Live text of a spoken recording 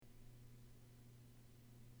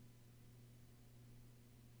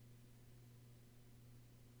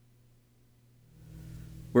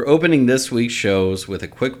We're opening this week's shows with a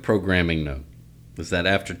quick programming note. Is that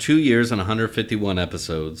after 2 years and 151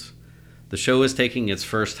 episodes, the show is taking its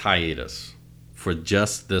first hiatus for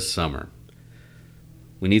just this summer.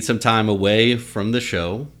 We need some time away from the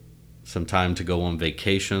show, some time to go on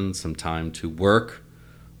vacation, some time to work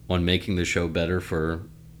on making the show better for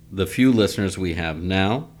the few listeners we have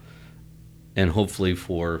now, and hopefully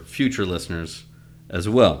for future listeners as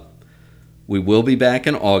well. We will be back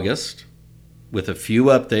in August with a few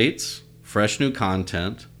updates, fresh new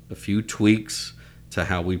content, a few tweaks to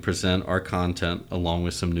how we present our content, along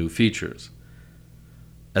with some new features.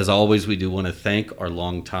 As always, we do want to thank our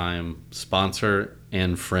longtime sponsor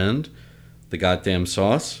and friend, The Goddamn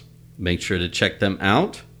Sauce. Make sure to check them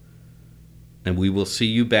out, and we will see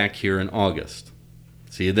you back here in August.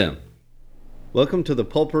 See you then. Welcome to the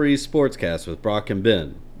Pulpery Sportscast with Brock and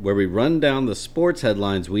Ben, where we run down the sports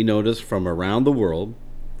headlines we notice from around the world,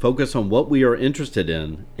 focus on what we are interested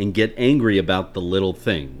in, and get angry about the little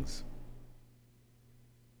things.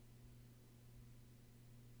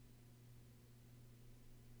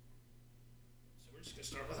 So we're just going to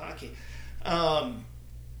start with hockey.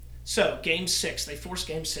 So, Game 6, they forced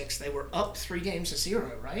Game 6. They were up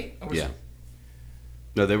 3-0, right? Yeah.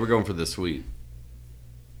 No, they were going for the sweep.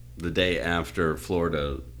 The day after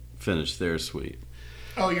Florida finished their sweep.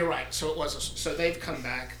 Oh, you're right. So it was. So they've come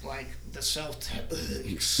back like the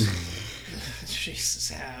Celtics. Jesus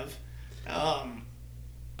have.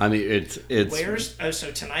 I mean, it's. Where's? Oh,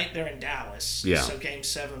 so tonight they're in Dallas. Yeah. So Game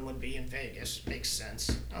 7 would be in Vegas. Makes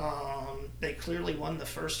sense. They clearly won the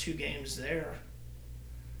first 2 games there.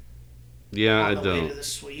 Yeah, on I the don't. way to the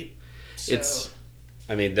sweep. So,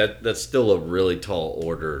 I mean, that's still a really tall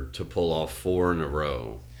order to pull off 4 in a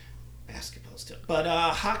row. Basketball's still, but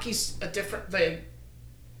hockey's a different thing.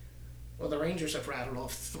 Well, the Rangers have rattled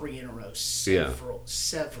off 3 in a row several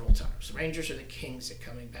times. The Rangers are the kings at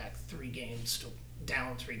coming back 3 games to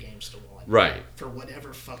down 3 games to 1. Right. For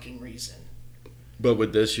whatever fucking reason. But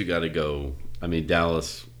with this, you got to go. I mean,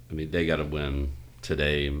 Dallas. I mean, they got to win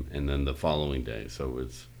today and then the following day. So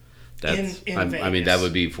it's that's. In I mean, that Vegas.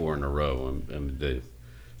 would be 4 in a row.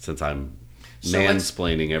 Since I'm So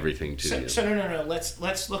mansplaining everything to you. So no.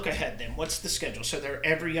 Let's look ahead then. What's the schedule? So they're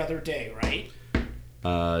every other day, right?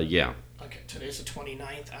 Yeah. Okay, today's the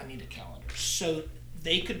 29th. I need a calendar. So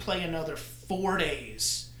they could play another 4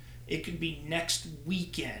 days. It could be next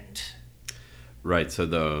weekend. Right. So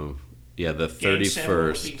the Game 7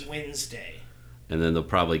 31st. will be Wednesday. And then they'll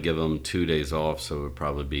probably give them 2 days off, so it would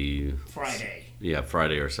probably be Friday. Yeah,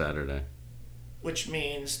 Friday or Saturday. Which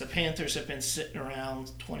means the Panthers have been sitting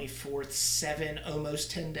around 24th, 7,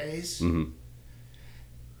 almost 10 days. Mm-hmm.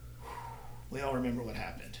 We all remember what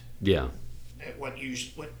happened. Yeah. What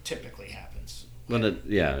typically happens. But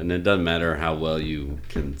and it doesn't matter how well you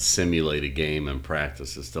can simulate a game in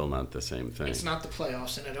practice. It's still not the same thing. It's not the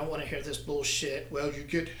playoffs, and I don't want to hear this bullshit. Well, you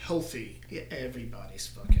get healthy. Yeah, everybody's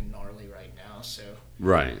fucking gnarly right now, so...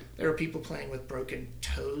 Right. There are people playing with broken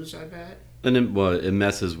toes, I bet. And it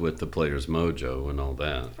messes with the player's mojo and all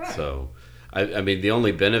that. Right. So, I mean, the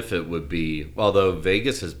only benefit would be, although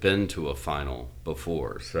Vegas has been to a final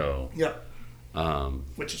before, so... Yep.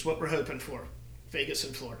 Which is what we're hoping for. Vegas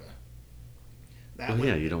and Florida.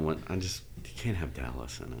 You don't want... you can't have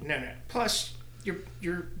Dallas in it. No. Plus,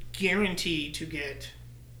 you're guaranteed to get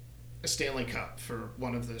a Stanley Cup for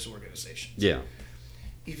one of those organizations. Yeah.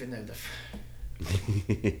 Even though the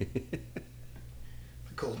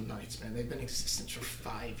Golden Knights, man, they've been in existence for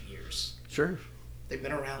 5 years. Sure. They've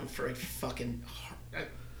been around for a fucking...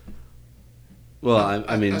 Well,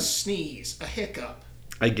 I mean... A sneeze, a hiccup.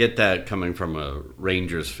 I get that coming from a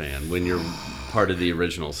Rangers fan when you're part of the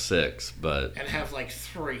original 6, but... And have like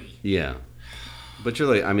 3. Yeah. But you're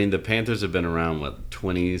like, I mean, the Panthers have been around,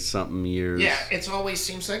 20-something years? Yeah, it always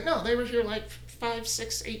seems like, no, they were here like 5,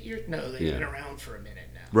 6, 8 years. No, they've been around for a minute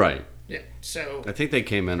now. Right. Yeah, so... I think they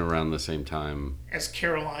came in around the same time. As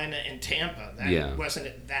Carolina and Tampa. That wasn't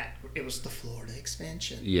it that... It was the Florida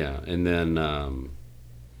expansion. Yeah, and then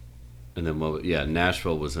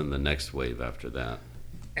Nashville was in the next wave after that.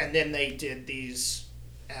 And then they did these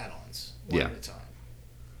add-ons one at a time.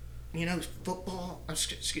 You know,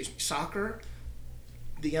 soccer,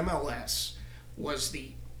 the MLS was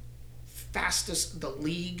the fastest, the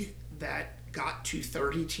league that got to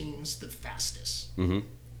 30 teams the fastest. Mm-hmm.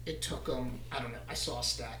 It took them, I don't know, I saw a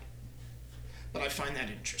stat. But I find that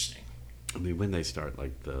interesting. I mean, when they start,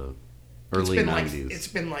 like the early 90s. It's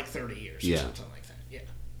been like 30 years or something like that. Yeah.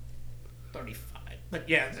 35. But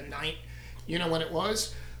yeah, you know when it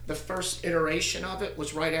was? The first iteration of it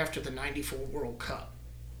was right after the 94 World Cup.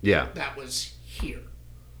 Yeah. That was here.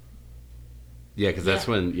 Yeah, because that's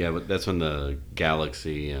when the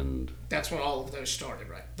Galaxy and that's when all of those started,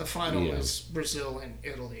 right? The final was Brazil and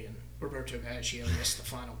Italy, and Roberto Baggio missed the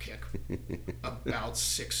final kick about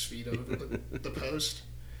 6 feet over the post,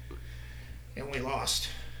 and we lost,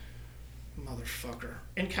 motherfucker,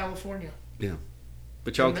 in California. Yeah,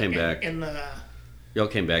 but y'all came back. Y'all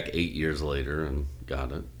came back 8 years later and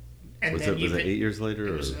got it. And was then it 8 years later?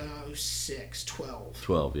 It was 12.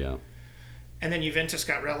 12, yeah. And then Juventus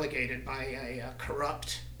got relegated by a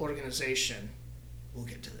corrupt organization. We'll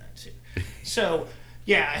get to that too. So,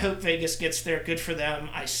 yeah, I hope Vegas gets there. Good for them.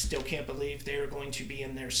 I still can't believe they're going to be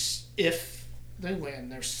in their, if they win,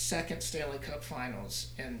 their second Stanley Cup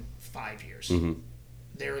Finals in 5 years. Mm-hmm.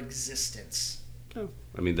 Their existence. Oh.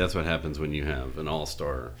 I mean, that's what happens when you have an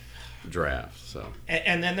all-star draft. So,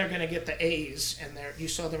 and then they're going to get the A's, and you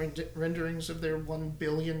saw the renderings of their $1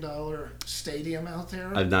 billion stadium out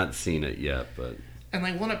there. I've not seen it yet, but and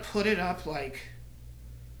they want to put it up like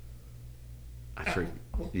I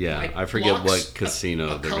forget what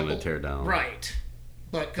casino they're going to tear down. Right,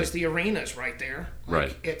 but because the arena's right there,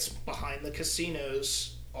 right? It's behind the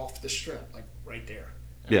casinos off the strip, like right there.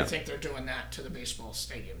 And I think they're doing that to the baseball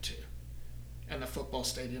stadium too. And the football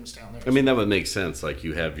stadiums down there. I mean, that would make sense. Like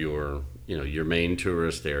you have your main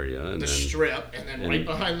tourist area, and the strip, and then right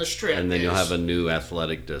behind the strip, and then you'll have a new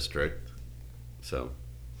athletic district. So,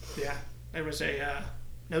 yeah, there was a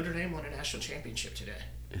Notre Dame won a national championship today.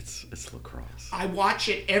 It's lacrosse. I watch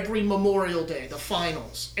it every Memorial Day, the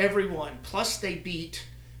finals, everyone. Plus, they beat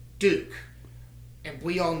Duke, and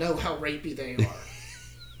we all know how rapey they are,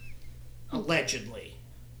 allegedly.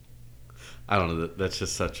 I don't know. That's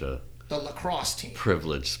just such a the lacrosse team.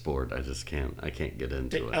 Privileged sport. I can't get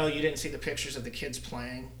into it. Oh, you didn't see the pictures of the kids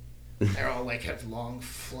playing? They're all like have long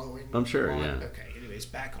flowing. I'm sure, long, yeah. Okay, anyways,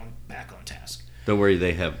 back on task. Don't worry,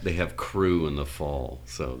 they have crew in the fall,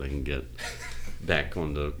 so they can get back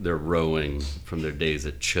on their rowing from their days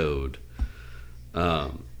at Chode.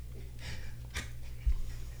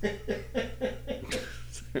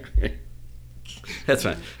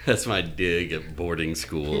 That's my dig at boarding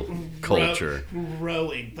school culture.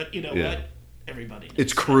 Rowing, but you know what? Everybody knows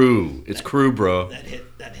it's crew. It's crew, bro.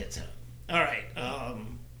 That hits home. All right.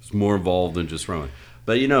 It's more involved than just rowing.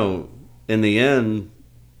 But in the end,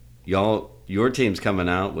 your team's coming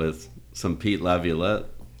out with some Pete Laviolette.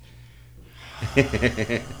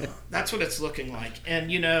 That's what it's looking like.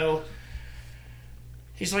 And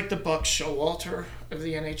he's like the Buck Showalter of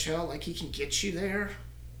the NHL. Like he can get you there.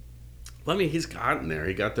 Well, I mean, he's gotten there.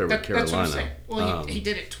 He got there with Carolina. That's what I'm saying. Well, he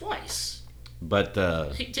did it twice. But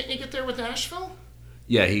didn't he get there with Nashville?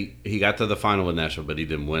 Yeah, he got to the final with Nashville, but he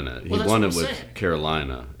didn't win it. He won it with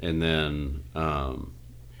Carolina, and then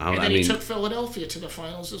he took Philadelphia to the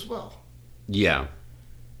finals as well. Yeah,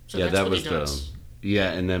 so that was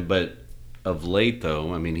and then but of late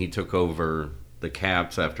though, I mean, he took over the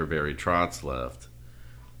Caps after Barry Trotz left.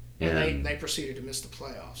 And they proceeded to miss the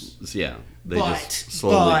playoffs. Yeah, they just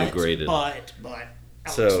slowly degraded. But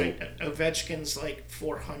Ovechkin's like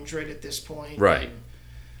 400 at this point. Right.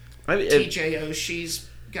 TJ Oshie's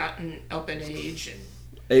gotten up in age,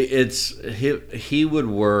 and he would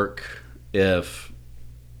work if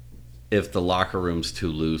the locker room's too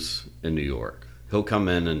loose in New York. He'll come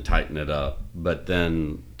in and tighten it up, but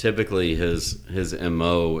then typically his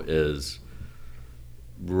MO is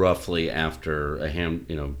roughly after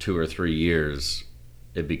 2 or 3 years,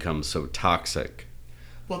 it becomes so toxic.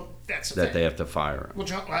 Well, that's the that thing. They have to fire him. Well,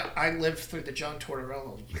 John, I lived through the John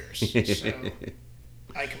Tortorella years, so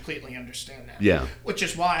I completely understand that. Yeah. Which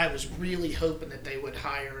is why I was really hoping that they would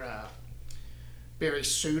hire Barry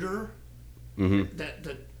Suter,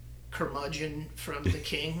 the curmudgeon from the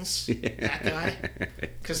Kings, that guy,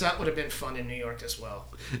 because that would have been fun in New York as well.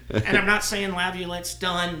 And I'm not saying Laviolette's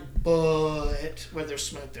done, but where there's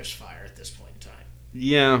smoke, there's fire at this point in time.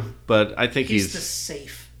 Yeah, but I think he's the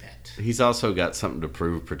safe bet. He's also got something to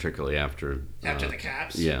prove, particularly after the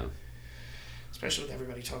Caps. Yeah. Especially with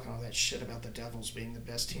everybody talking all that shit about the Devils being the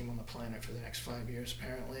best team on the planet for the next 5 years,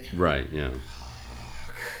 apparently. Right, yeah.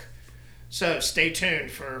 So stay tuned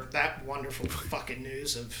for that wonderful fucking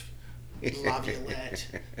news of Laviolette.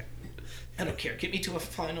 I don't care. Get me to a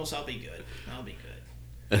finals, I'll be good.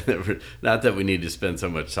 Not that we need to spend so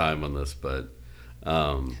much time on this, but...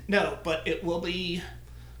 No, but it will be...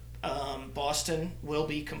 Boston will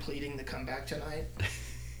be completing the comeback tonight.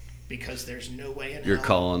 Because there's no way in You're hell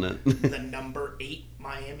calling it. The number 8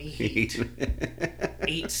 Miami Heat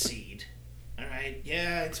 8 seed. All right,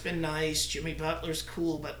 yeah, it's been nice. Jimmy Butler's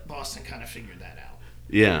cool, but Boston kind of figured that out.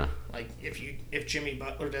 Yeah. Like if Jimmy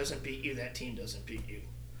Butler doesn't beat you, that team doesn't beat you.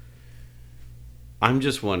 I'm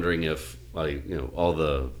just wondering if all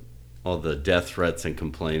the all the death threats and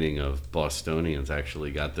complaining of Bostonians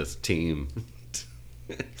actually got this team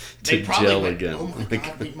to gel again. Oh my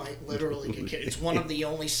God, we might literally get kicked. It's one of the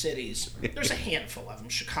only cities. There's a handful of them.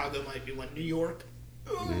 Chicago might be one. New York.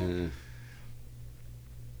 Yeah.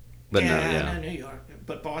 But no, New York.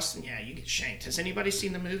 But Boston, yeah, you get shanked. Has anybody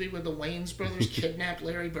seen the movie where the Wayans brothers kidnapped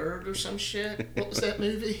Larry Bird or some shit? What was that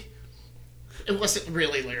movie? It wasn't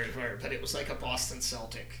really Larry Bird, but it was like a Boston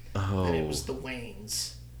Celtic. Oh. And it was the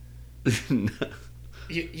Wayans. No.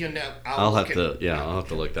 You know, I'll have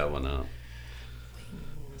to look that one up.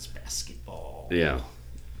 Wayans basketball. Yeah.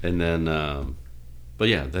 And then, but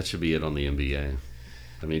yeah, that should be it on the NBA.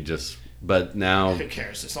 I mean, but now, who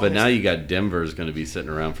cares? But now you got Denver's going to be sitting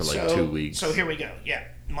around for 2 weeks. So here we go. Yeah.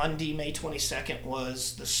 Monday, May 22nd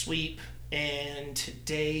was the sweep. And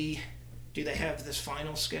today, do they have this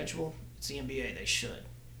final schedule? It's the NBA. They should.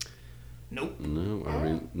 Nope. No, I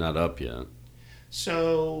mean, not up yet.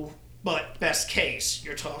 So, but best case,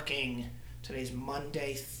 you're talking today's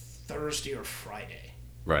Monday, Thursday, or Friday.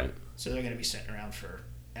 Right. So they're going to be sitting around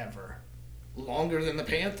forever. Longer than the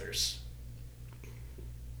Panthers.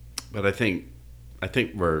 But I think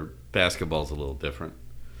where basketball's a little different.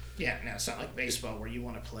 Yeah, no, it's not like baseball where you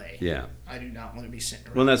want to play. Yeah. I do not want to be sitting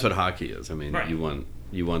around. Well, that's what hockey is. I mean, right. you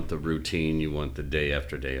want the routine, you want the day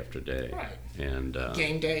after day after day. Right. And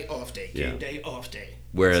game day, off day. Game day, off day.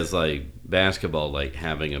 Whereas like basketball, like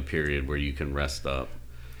having a period where you can rest up.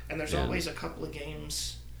 And there's always a couple of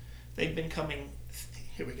games. They've been coming.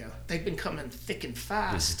 Here we go. They've been coming thick and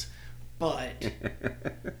fast, but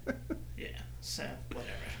yeah. So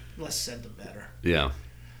whatever. Less said, the better. Yeah.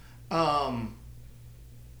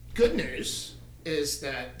 Good news is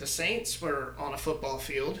that the Saints were on a football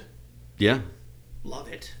field. Yeah. Love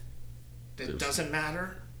it. It doesn't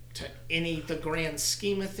matter to the grand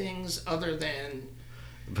scheme of things other than...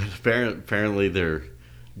 But apparently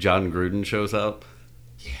John Gruden shows up.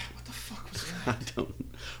 Yeah, what the fuck was that?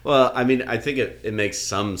 Well, I mean, I think it makes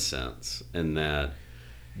some sense in that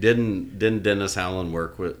didn't Dennis Allen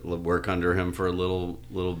work under him for a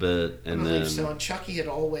little bit, and then so. And Chucky had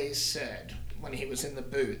always said when he was in the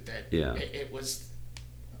booth that it was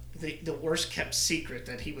the worst kept secret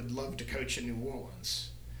that he would love to coach in New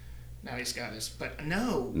Orleans. Now he's got his, but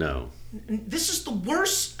no. This is the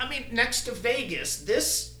worst. I mean, next to Vegas,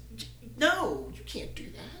 you can't do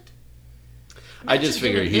that. I just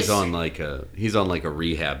figure he's on like a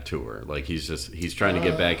rehab tour. Like he's trying to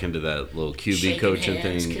get back into that little QB coaching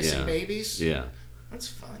hands, thing. Kissing babies. Yeah. That's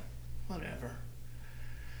fun. Whatever.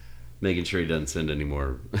 Making sure he doesn't send any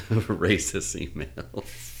more racist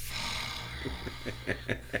emails.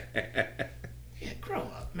 Yeah, grow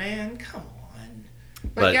up, man. Come on.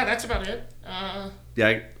 But yeah, that's about it.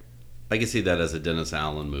 Yeah, I can see that as a Dennis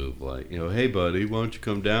Allen move. Like, hey, buddy, why don't you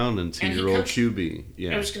come down and see your old QB?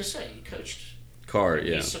 Yeah. I was going to say, he coached. Carr,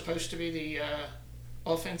 yeah. He's supposed to be the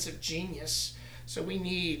offensive genius. So we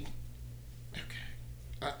need... Okay.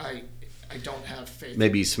 I don't have faith.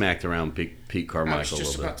 Maybe he smacked around Pete Carmichael a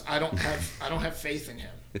little bit. I don't have faith in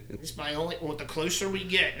him. It's my only... Well, the closer we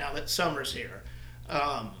get, now that summer's here,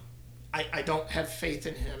 I don't have faith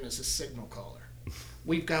in him as a signal caller.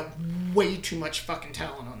 We've got way too much fucking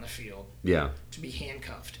talent on the field to be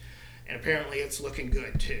handcuffed. And apparently it's looking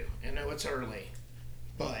good, too. I know it's early,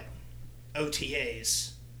 but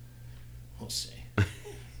OTAs, we'll see.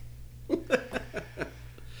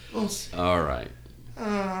 We'll see. All right.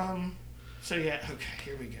 So, yeah, okay,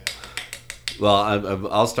 here we go. Well,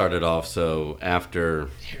 I'll start it off. So after...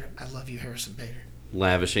 I love you, Harrison Bader.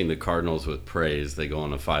 Lavishing the Cardinals with praise, they go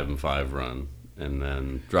on a 5-5 run. And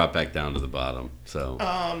then drop back down to the bottom. So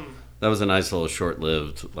that was a nice little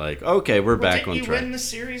short-lived, like, okay, we're back on track. Did you win the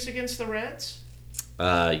series against the Reds?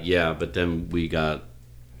 Yeah, but then we got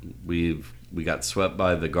swept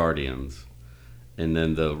by the Guardians, and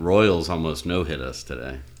then the Royals almost no-hit us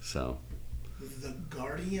today. So the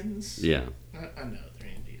Guardians? Yeah. I know they're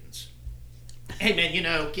Indians. Hey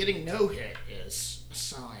man, getting no-hit is a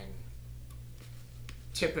sign.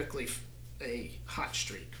 Typically, a hot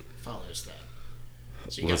streak follows that.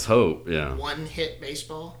 So let's hope, yeah. One hit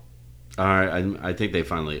baseball? All right, I think they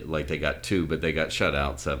finally, they got two, but they got shut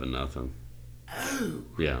out 7-0. Oh.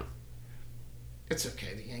 Yeah. It's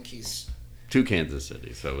okay, the Yankees. To Kansas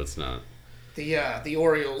City, so it's not. The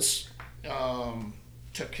Orioles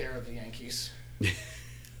took care of the Yankees.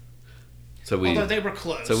 Although they were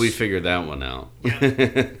close. So we figured that one out.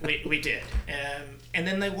 Yeah, we did. And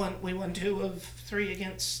then we won 2 of 3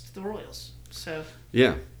 against the Royals. So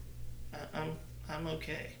yeah. I'm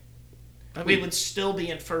okay. We would still be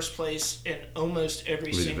in first place in almost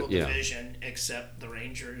every single division except the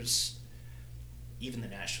Rangers, even the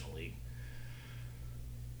National League.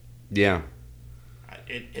 Yeah.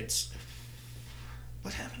 It's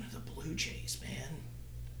what happened to the Blue Jays,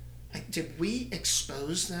 man? Did we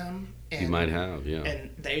expose them? You might have, yeah.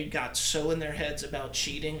 And they got so in their heads about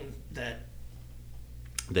cheating that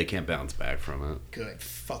they can't bounce back from it. Good.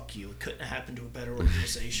 Fuck you. It couldn't have happened to a better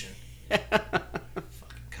organization. Fucking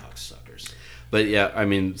cocksuckers. But yeah, I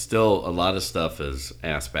mean, still a lot of stuff is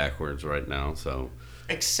ass backwards right now. So,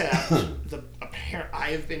 except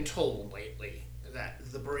I have been told lately that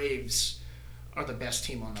the Braves are the best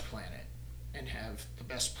team on the planet and have the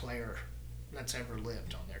best player that's ever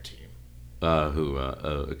lived on their team.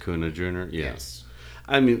 Acuna Jr.? Yeah. Yes.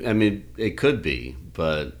 I mean, it could be,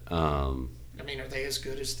 but I mean, are they as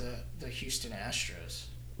good as the Houston Astros?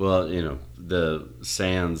 Well, the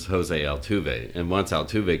sans Jose Altuve, and once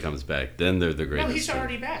Altuve comes back, then they're the greatest. No, he's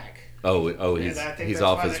already back. Oh, he's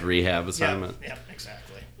off his rehab assignment. Yep,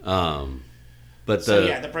 exactly. But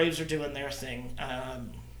the Braves are doing their thing.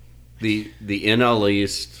 The NL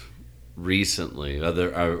East recently,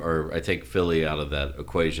 or I take Philly out of that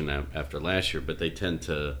equation after last year, but they tend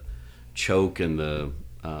to choke in the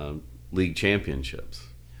league championships.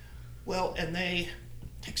 Well, and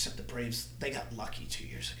except the Braves, they got lucky 2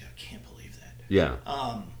 years ago. I can't believe that. Yeah.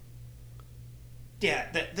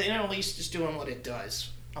 The NL East is doing what it does.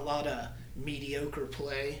 A lot of mediocre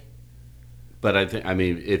play. But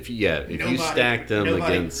if you stack them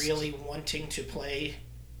against really wanting to play.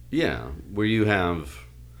 Yeah, where you have,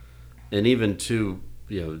 and even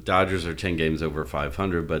Dodgers are 10 games over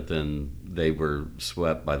 500, but then they were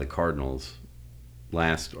swept by the Cardinals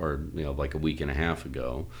like a week and a half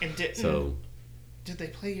ago. And did they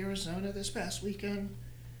play Arizona this past weekend?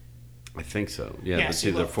 I think so. Yeah, they're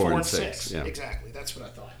 4-6. Yeah, exactly. That's what I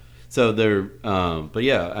thought. So they're, but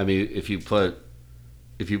yeah, I mean, if you put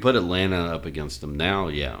Atlanta up against them now,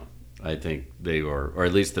 yeah, I think they are, or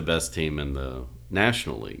at least the best team in the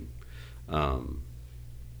National League.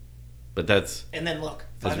 But that's and then look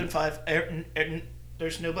 5-5.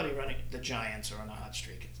 There's nobody running. The Giants are on a hot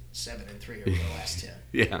streak. 7-3 over the last 10.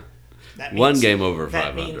 Yeah, that means, one game over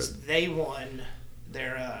 500. That means they won they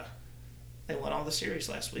won all the series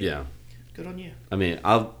last week. Yeah, good on you. I mean,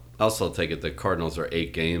 I'll still take it. The Cardinals are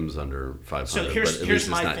 8 games under 500. So here's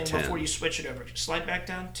my thing 10. before you switch it over. Slide back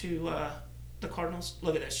down to the Cardinals.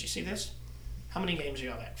 Look at this. You see this? How many games are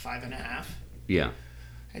you at? 5.5. Yeah.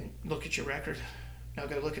 And look at your record. Now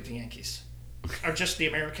go look at the Yankees, or just the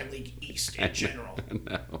American League East in general.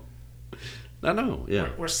 No. Yeah.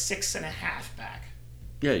 We're 6.5 back.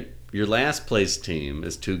 Yeah, your last place team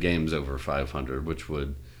is 2 games over 500, which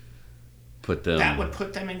would put them. That would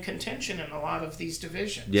put them in contention in a lot of these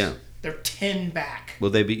divisions. Yeah. They're 10 back.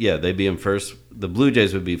 Well, they'd be in first. The Blue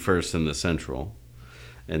Jays would be first in the Central,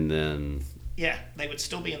 and then. Yeah, they would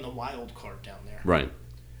still be in the wild card down there. Right.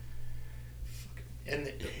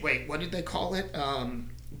 And wait, what did they call it?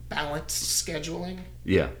 Balanced scheduling?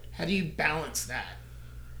 Yeah. How do you balance that?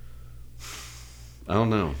 I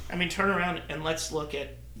don't know. I mean, turn around and let's look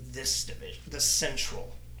at this division, the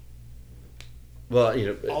Central.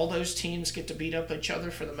 Well, all those teams get to beat up each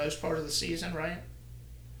other for the most part of the season, right?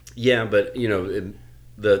 Yeah, but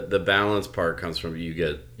the balance part comes from you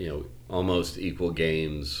get almost equal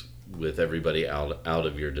games with everybody out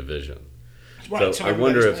of your division. Right, so I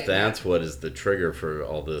wonder if that's what is the trigger for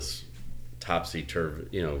all this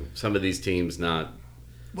topsy-turvy. Some of these teams not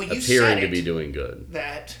appearing to be doing good.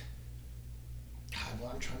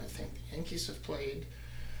 I'm trying to think. The Yankees have played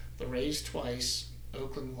the Rays twice,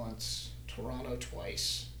 Oakland once, Toronto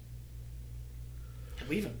twice. Have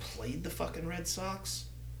we even played the fucking Red Sox?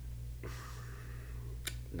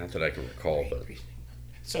 Not that I can recall, but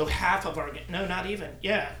so half of our no, not even.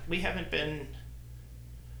 Yeah, we haven't been.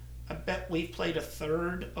 I bet we've played a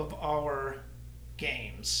third of our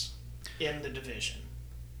games in the division.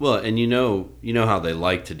 Well, and you know how they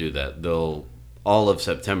like to do that. They'll all of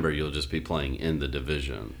September you'll just be playing in the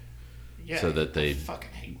division. Yeah, so that they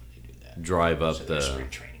fucking hate when they do that. Drive up the spring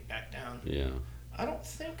training back down. Yeah. I don't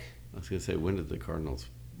think. I was gonna say, when did the Cardinals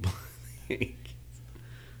play?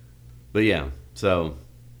 But yeah, so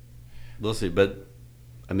we'll see. But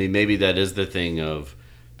I mean, maybe that is the thing of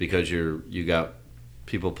because you got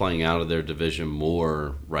people playing out of their division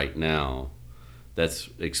more right now. That's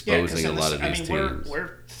exposing a lot of these teams.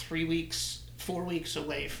 We're 4 weeks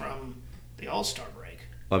away from the All-Star break.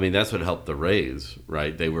 Well, I mean, that's what helped the Rays,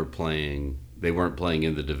 right? They weren't playing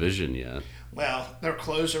in the division yet. Well, their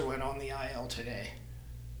closer went on the IL today.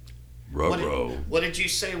 Ruh-roh. What did you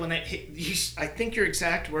say when they hit? I think your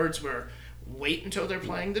exact words were, wait until they're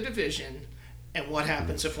playing the division, and what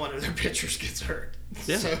happens if one of their pitchers gets hurt?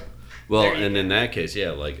 Yeah. So, well, and in that case,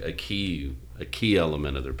 yeah, like a key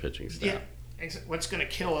element of their pitching staff. Yeah. what's going to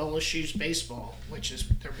kill LSU's baseball, which is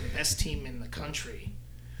they're the best team in the country,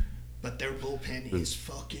 but their bullpen is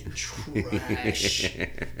fucking trash.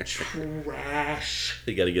 Trash.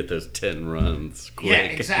 They got to get those 10 runs quick. Yeah,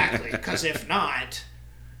 exactly. Because if not,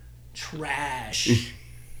 trash.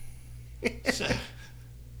 So,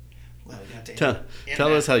 well, we got to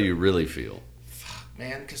tell us how you really feel. Fuck,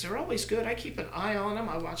 man, because they're always good. I keep an eye on them.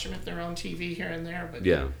 I watch them if they're on TV here and there. But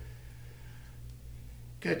yeah.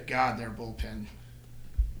 Good God, their bullpen.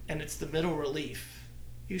 And it's the middle relief.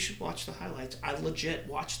 You should watch the highlights. I legit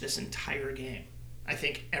watched this entire game. I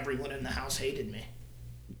think everyone in the house hated me.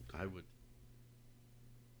 I would.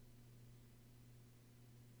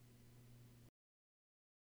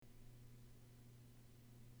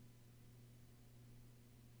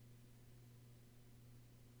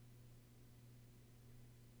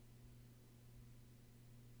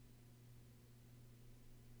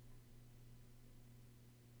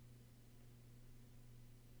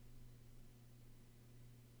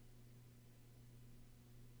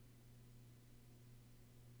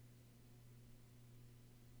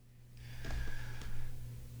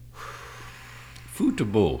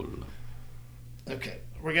 Futbol. Okay,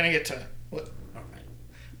 we're gonna get to what? All right,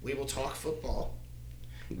 we will talk football.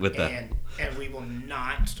 With that, and we will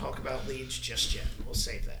not talk about Leeds just yet. We'll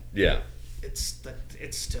save that. Yeah. It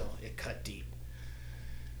cut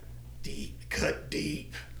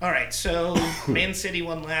deep. All right, so Man City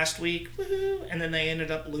won last week, woohoo, and then they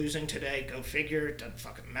ended up losing today. Go figure. It doesn't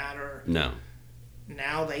fucking matter. No.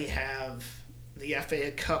 Now they have the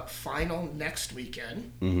FA Cup final next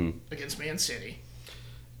weekend against Man City.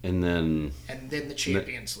 And then the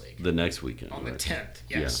Champions League. The next weekend. On right? the 10th,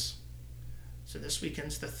 yes. Yeah. So this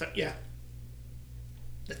weekend's the third. Yeah.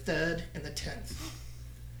 The 3rd and the 10th.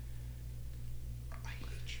 I hate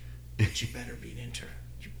you. But you better beat Inter.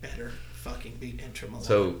 You better fucking beat Inter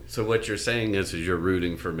Milan. So what you're saying is you're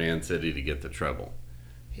rooting for Man City to get the treble.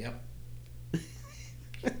 Yep.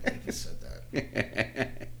 Can't believe I said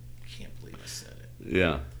that. Can't believe I said it.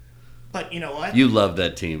 Yeah. But you know what? You love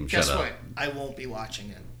that team. Guess Shut what? up. I won't be watching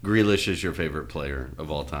it. Grealish is your favorite player of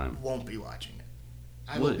all time. Won't be watching it.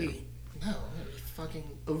 I will be. No, I'm going to be fucking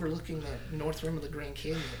overlooking the north rim of the Grand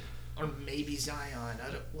Canyon. Or maybe Zion.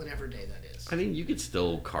 Whatever day that is. I mean, you could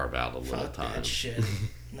still carve out a little Fuck time. That shit.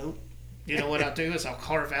 Nope. You know what I'll do is I'll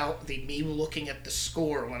carve out me looking at the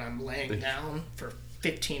score when I'm laying down for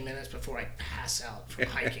 15 minutes before I pass out from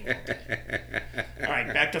hiking all day. All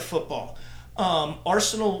right, back to football.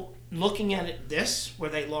 Arsenal, looking at it where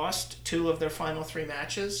they lost 2 of their final 3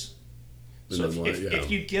 matches. So if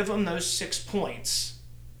you give them those 6 points,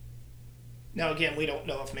 now again, we don't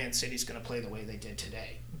know if Man City's going to play the way they did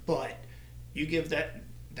today, but you give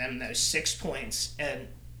them those 6 points and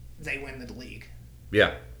they win the league.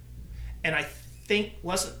 Yeah. And I think,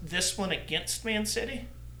 wasn't this one against Man City?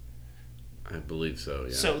 I believe so,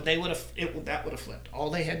 yeah. So that would have flipped.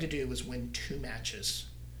 All they had to do was win 2 matches.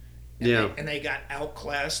 And they got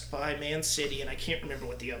outclassed by Man City, and I can't remember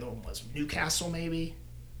what the other one was. Newcastle, maybe?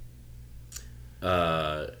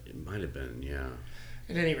 It might have been, yeah.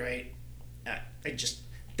 At any rate,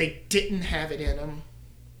 they didn't have it in them.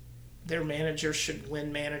 Their manager should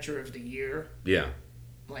win Manager of the Year. Yeah.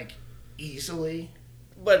 Like, easily.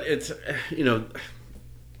 But it's,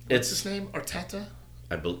 What's his name? Arteta?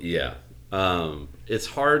 Yeah. It's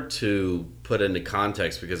hard to put into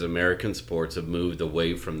context because American sports have moved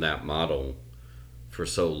away from that model for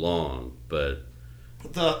so long. But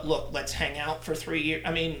let's hang out for 3 years.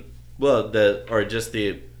 I mean,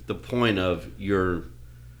 the point of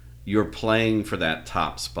you're playing for that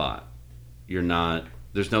top spot. You're not.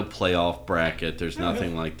 There's no playoff bracket. There's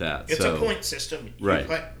nothing like that. It's a point system. Right.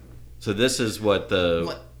 So this is what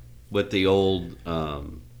the old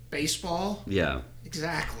baseball. Yeah.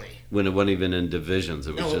 Exactly. When it wasn't even in divisions,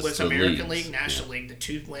 it was just the American leagues. League, National League. The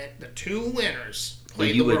two winners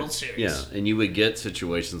played the World Series. Yeah, and you would get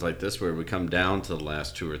situations like this where it would come down to the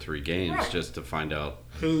last 2 or 3 games just to find out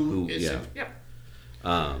who is. Yeah.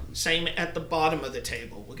 Yep. Same at the bottom of the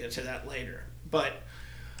table. We'll get to that later. But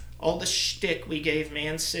all the shtick we gave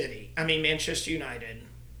Manchester United,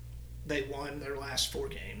 they won their last 4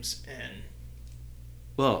 games, and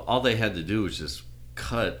all they had to do was just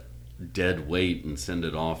cut dead weight and send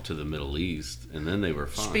it off to the Middle East, and then they were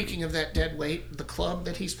fine. Speaking of that dead weight, the club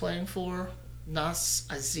that he's playing for, Nas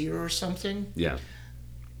Azir or something,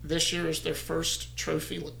 this year is their first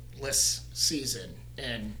trophyless season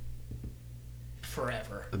in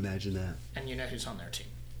forever. Imagine that. And you know who's on their team.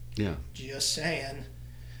 Yeah. Just saying.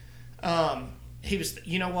 He was,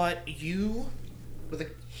 you know what? He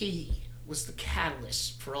was the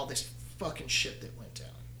catalyst for all this fucking shit that went down.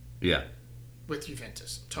 Yeah. with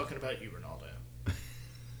Juventus. I'm talking about you, Ronaldo.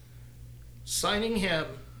 Signing him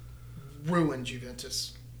ruined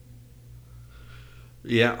Juventus.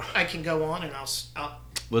 Yeah. I can go on and I'll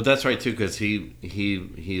well, that's right too, because he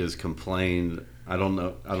has complained. I don't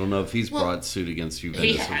know if he's brought suit against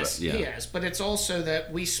Juventus. He has, but it's also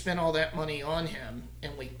that we spent all that money on him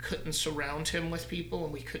and we couldn't surround him with people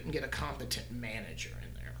and we couldn't get a competent manager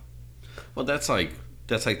in there. Well, that's like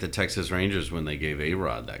the Texas Rangers when they gave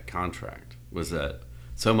A-Rod that contract. Was that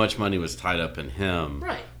so much money was tied up in him,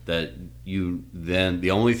 right? That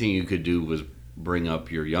the only thing you could do was bring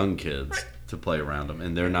up your young kids, right, to play around them,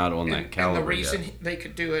 and they're not on that caliber. And the reason yet. They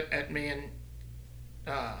could do it at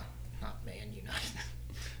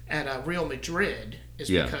at Real Madrid is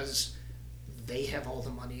because they have all the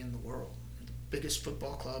money in the world. The biggest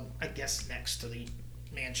football club, I guess, next to the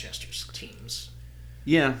Manchester's teams.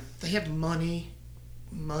 Yeah, they have money.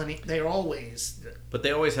 They're always. But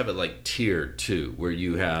they always have it like tiered too, where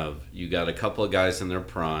you got a couple of guys in their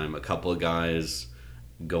prime, a couple of guys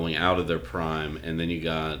going out of their prime, and then you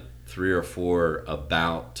got 3 or 4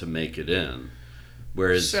 about to make it in.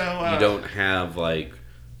 Whereas you don't have like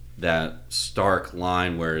that stark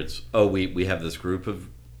line where it's, we have this group of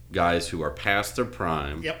guys who are past their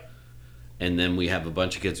prime. Yep. And then we have a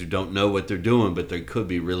bunch of kids who don't know what they're doing, but they could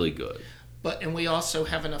be really good. And we also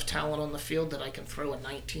have enough talent on the field that I can throw a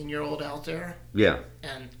 19-year-old out there. Yeah.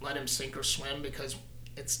 And let him sink or swim because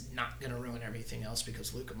it's not going to ruin everything else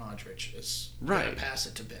because Luka Modric is going to pass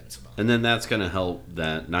it to Benzema. And then that's going to help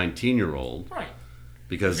that 19-year-old. Right.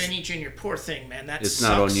 Because Vinny Jr., poor thing, man. That it's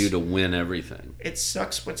sucks. not on you to win everything. It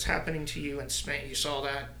sucks what's happening to you in Spain. You saw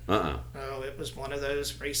that? Oh, it was one of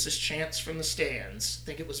those racist chants from the stands. I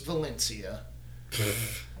think it was Valencia.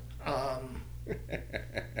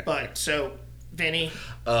 But so Vinny.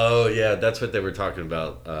 Oh yeah, that's what they were talking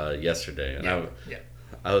about yesterday, and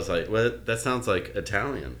I was like, well, that sounds like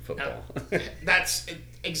Italian football. No, that's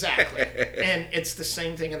exactly, and it's the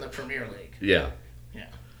same thing in the Premier League. Yeah.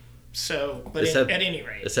 So, but at any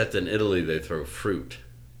rate, except in Italy they throw fruit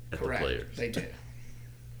at the players. They do.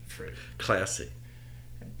 Fruit. Classy.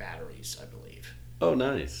 And batteries, I believe. Oh,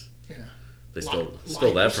 nice. Yeah. They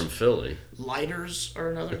stole that from Philly. Lighters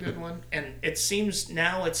are another good one, and it seems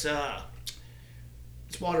now it's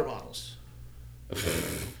water bottles.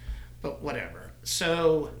 But whatever.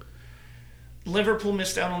 So Liverpool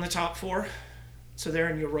missed out on the top 4, so they're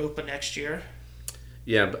in Europa next year.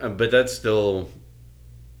 Yeah, but that's still.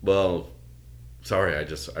 Well, sorry,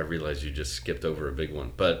 I realized you just skipped over a big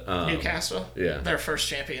one. But Newcastle, yeah, their first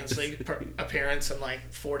Champions League appearance in like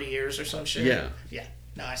 40 years or some shit. Yeah.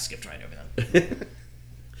 No, I skipped right over them.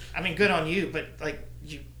 I mean, good on you, but like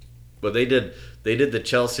you. Well, they did the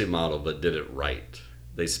Chelsea model, but did it right.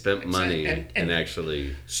 They spent money and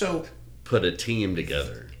actually put a team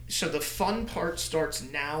together. So the fun part starts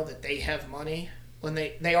now that they have money. When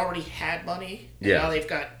they already had money, and now they've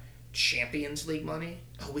got Champions League money.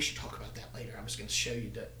 Oh, we should talk about that later. I was going to show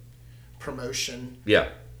you the promotion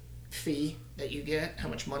fee that you get, how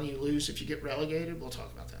much money you lose if you get relegated. We'll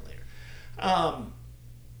talk about that later.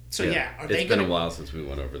 It's been a while since we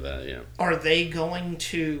went over that. Yeah. Are they going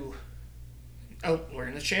to? Oh, we're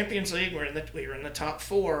in the Champions League. We're in the top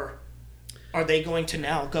 4. Are they going to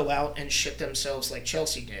now go out and shit themselves like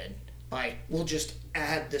Chelsea did by we'll just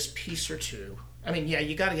add this piece or two? I mean,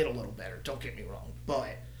 you got to get a little better. Don't get me wrong,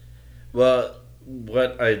 but. Well,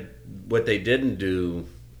 what they didn't do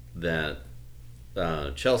that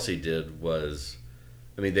Chelsea did was,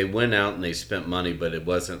 I mean, they went out and they spent money, but it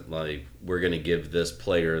wasn't like we're going to give this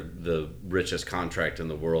player the richest contract in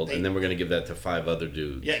the world, and then we're going to give that to 5 other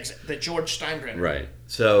dudes. Yeah, exactly. The George Steinbrenner. Right.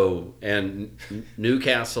 So, and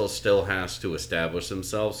Newcastle still has to establish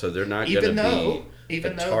themselves, so they're not going to be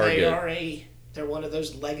even though target. They're one of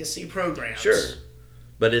those legacy programs. Sure.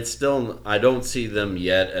 But it's still, I don't see them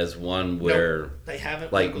yet as one where they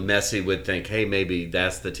haven't. Like Messi would think, hey, maybe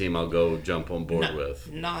that's the team I'll go jump on board with.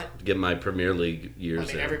 Not get my Premier League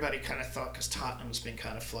years. I mean, everybody kind of thought because Tottenham's been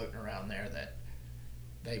kind of floating around there that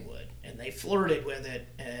they would, and they flirted with it.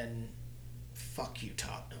 And fuck you,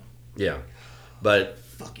 Tottenham. Yeah, but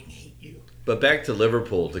fucking hate you. But back to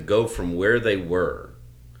Liverpool to go from where they were.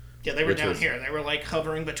 Yeah, they were down here. They were like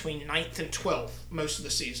hovering between 9th and 12th most of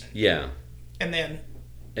the season. Yeah, and then.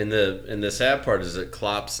 And the sad part is that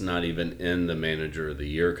Klopp's not even in the Manager of the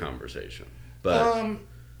Year conversation. But,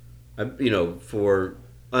 for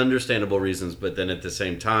understandable reasons, but then at the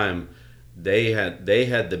same time, they had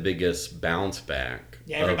the biggest bounce back.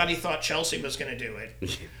 Yeah, everybody thought Chelsea was going to do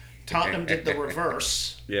it. Tottenham did the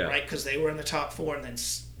reverse, right? Because they were in the top 4, and then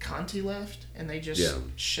Conte left, and they just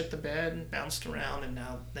shit the bed and bounced around, and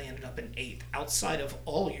now they ended up in 8th outside of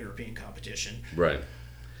all European competition. Right.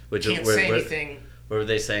 Which Can't say anything. What were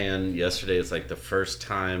they saying yesterday? It's like the first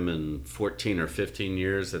time in 14 or 15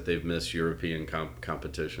 years that they've missed European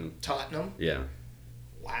competition. Tottenham? Yeah.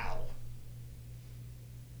 Wow.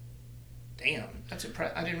 Damn, that's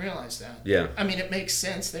impressive. I didn't realize that. Yeah. I mean, it makes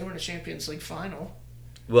sense. They were in a Champions League final.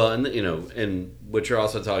 Well, and and what you're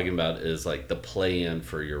also talking about is like the play-in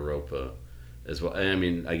for Europa as well. I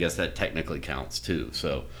mean, I guess that technically counts too.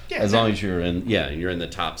 So as long as you're in the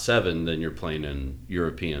top 7, then you're playing in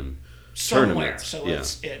European tournaments. So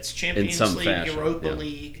it's Champions League, fashion, Europa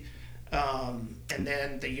League, and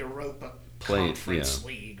then the Europa Conference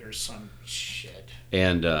League or some shit.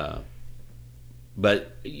 And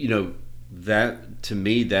but that, to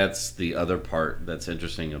me, that's the other part that's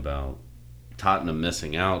interesting about Tottenham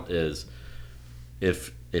missing out is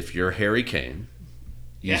if you're Harry Kane,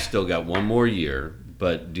 you still got one more year,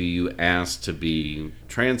 but do you ask to be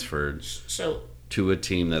transferred to a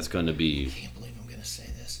team that's going to be... I can't believe I'm going to say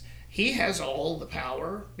this. He has all the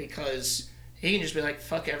power because he can just be like,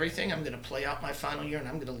 fuck everything, I'm going to play out my final year and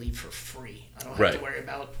I'm going to leave for free. I don't have to worry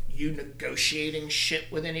about you negotiating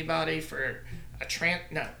shit with anybody for a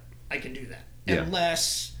No, I can do that.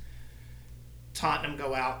 Unless Tottenham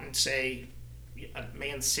go out and say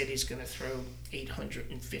Man City's going to throw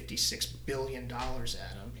 $856 billion at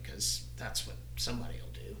him because that's what somebody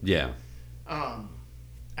will do. Yeah.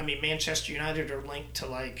 I mean, Manchester United are linked to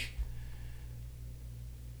like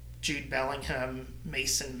Jude Bellingham,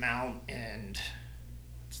 Mason Mount, and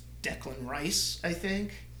Declan Rice, I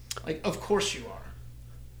think. Like, of course you are.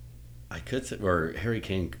 I could say, or Harry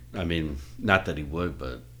Kane, I mean, not that he would,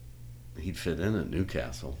 but he'd fit in at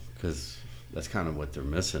Newcastle because that's kind of what they're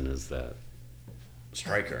missing is that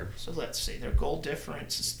striker. So let's see. Their goal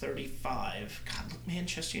difference is 35. God,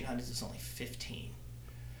 Manchester United is only 15.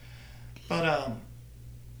 But,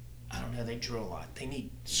 I don't know. They drew a lot. They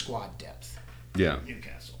need squad depth. Yeah.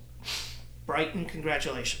 Newcastle. Brighton,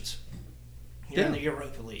 congratulations. You're in the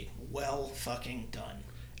Europa League. Well fucking done.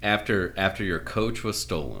 After your coach was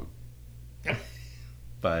stolen. Yep.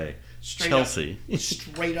 By Chelsea.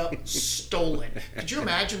 Straight up stolen. Could you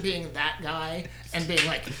imagine being that guy and being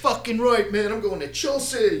like, fucking right, man, I'm going to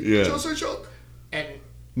Chelsea. Yeah. Chelsea. And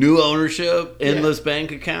new ownership, endless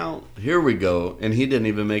bank account. Here we go. And he didn't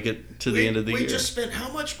even make it to the end of the year. We just spent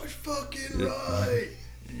how much? My fucking right.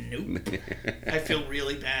 Nope. I feel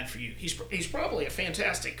really bad for you. He's probably a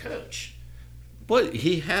fantastic coach. But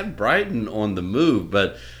he had Brighton on the move,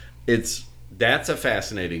 but that's a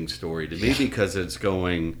fascinating story to me because it's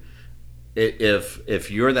going, if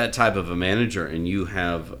you're that type of a manager and you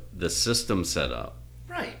have the system set up,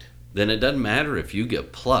 right, then it doesn't matter if you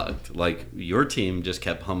get plucked. Like, your team just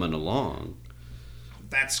kept humming along.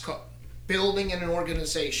 That's called building an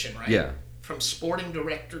organization, right? Yeah. From sporting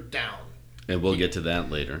director down. And we'll get to that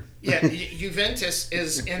later. Yeah, Juventus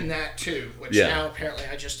is in that too, which now apparently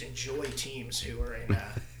I just enjoy teams who are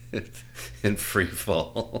in free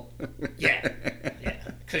fall. Yeah.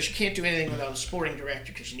 Because you can't do anything without a sporting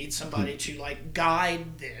director because you need somebody to like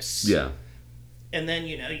guide this. Yeah. And then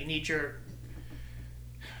you need your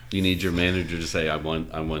manager to say, I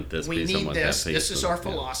want this we piece. Need I want this. that piece. This is our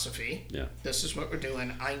philosophy. Yeah. This is what we're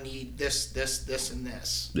doing. I need this, and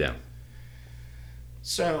this. Yeah.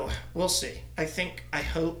 So we'll see. I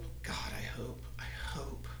hope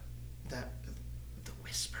that the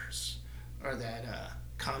whispers are that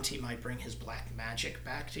Conte might bring his black magic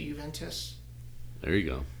back to Juventus. There you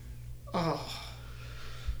go. Oh,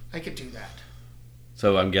 I could do that.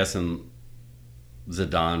 So I'm guessing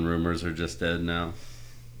Zidane rumors are just dead now.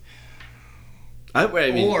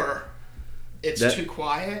 Or it's too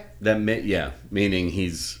quiet. Meaning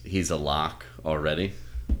he's a lock already.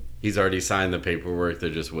 He's already signed the paperwork.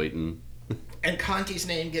 They're just waiting. And Conte's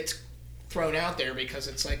name gets thrown out there because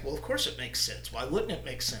it's like, well, of course it makes sense. Why wouldn't it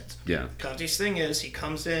make sense? Yeah. Conte's thing is he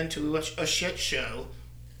comes into a shit show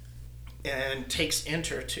and takes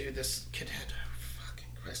Inter to this kid. Fucking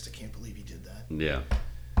Christ, I can't believe he did that. Yeah.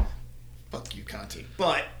 Fuck you, Conte.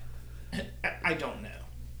 But I don't know.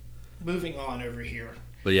 Moving on over here.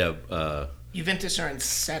 But yeah. Juventus are in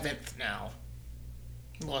 7th now.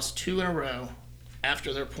 Lost 2 in a row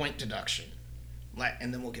after their point deduction.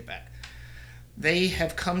 And then we'll get back. They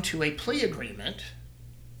have come to a plea agreement,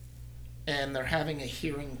 and they're having a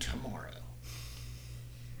hearing tomorrow.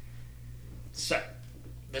 So,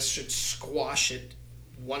 this should squash it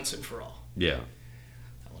once and for all. Yeah.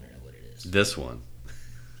 I want to know what it is. This one.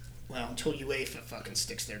 Well, until UEFA fucking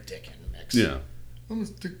sticks their dick in the mix. Yeah. I'm going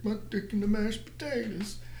to stick my dick in the mashed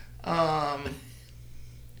potatoes.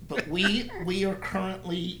 But we are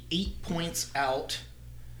currently 8 points out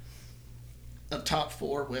of top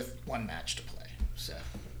 4 with 1 match to play. So,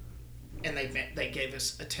 and they gave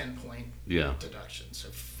us a 10-point deduction. So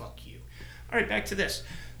fuck you. All right, back to this.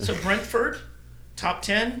 So Brentford, top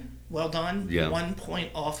 10, well done. Yeah. 1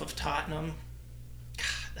 point off of Tottenham.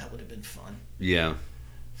 God, that would have been fun. Yeah.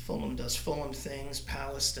 Fulham does Fulham things.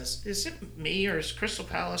 Palace does. Is it me or is Crystal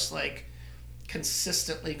Palace like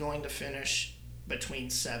consistently going to finish between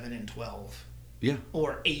 7 and 12? Yeah.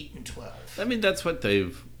 Or 8 and 12? I mean, that's what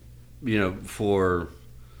they've,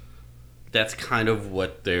 that's kind of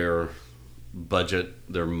what their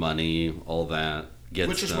budget, their money, all that gets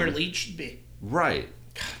Which is them. where Leeds should be. Right.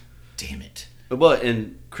 God damn it. Well,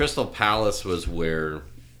 and Crystal Palace was where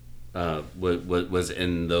was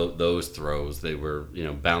in those throws. They were,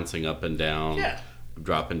 bouncing up and down,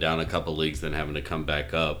 dropping down a couple leagues, then having to come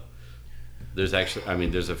back up. There's actually,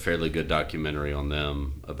 there's a fairly good documentary on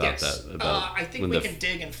them about that. About I think we can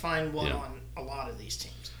dig and find one on a lot of these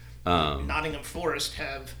teams. Nottingham Forest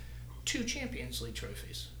have 2 Champions League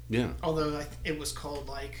trophies. Yeah. Although it was called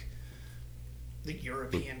like the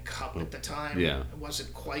European Cup at the time. Yeah. It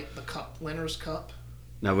wasn't quite the Cup Winners' Cup.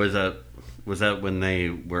 Now, was that when they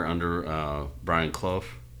were under Brian Clough?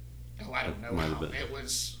 Oh, I don't know how. It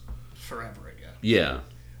was forever ago. Yeah.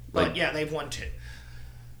 But they've won 2.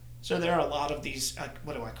 So there are a lot of these,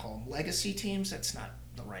 what do I call them? Legacy teams? That's not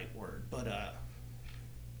the right word. But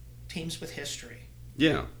teams with history.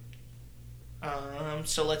 Yeah.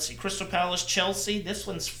 So let's see. Crystal Palace, Chelsea. This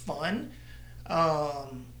one's fun.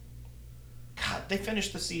 God, they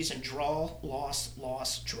finished the season draw,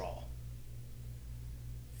 loss, draw.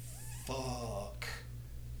 Fuck.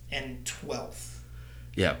 And 12th.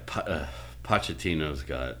 Yeah, Pochettino's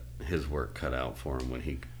got his work cut out for him when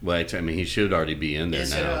he... Well, he should already be in there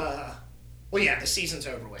now. The season's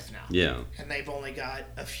over with now. Yeah. And they've only got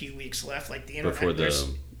a few weeks left. Like the before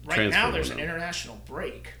the right now, there's an international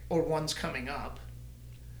break, or one's coming up.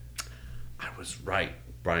 I was right.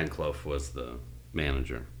 Brian Clough was the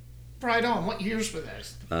manager. Right on. What years were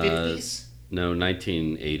those? The 50s? No,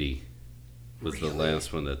 1980 was Really? the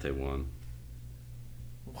last one that they won.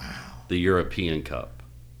 Wow. The European Cup.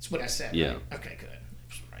 That's what I said. Yeah. Right? Okay, good.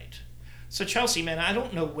 Right. So Chelsea, man, I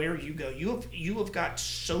don't know where you go. You have got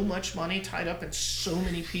so much money tied up in so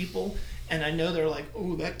many people, and I know they're like,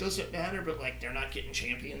 oh, that doesn't matter, but like they're not getting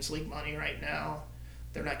Champions League money right now.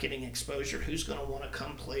 They're not getting exposure. Who's going to want to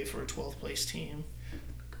come play for a 12th place team?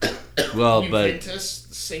 Well, Juventus,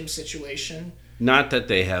 same situation. Not that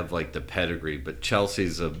they have like the pedigree, but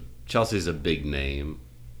Chelsea's a big name.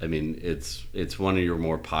 I mean, it's one of your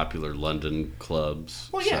more popular London clubs.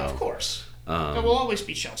 Well, yeah, of course. It will always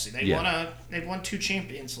be Chelsea. They've won 2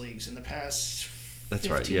 Champions Leagues in the past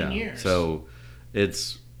 15 years. So it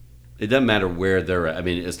doesn't matter where they're at. I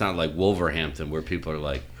mean, it's not like Wolverhampton where people are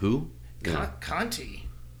like, who? Conte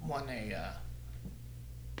won a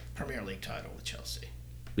Premier League title with Chelsea.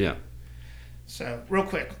 Yeah. So, real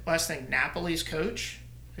quick, last thing. Napoli's coach,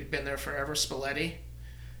 who'd been there forever, Spalletti,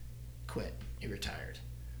 quit. He retired.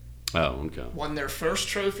 Oh, okay. Won their first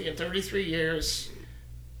trophy in 33 years.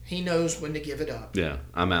 He knows when to give it up. Yeah,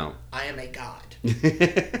 I'm out. I am a god.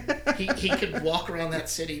 he could walk around that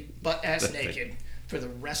city butt-ass naked for the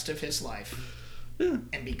rest of his life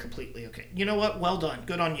and be completely okay. You know what? Well done.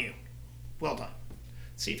 Good on you. Well done.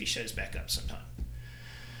 See if he shows back up sometime.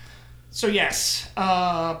 So, yes.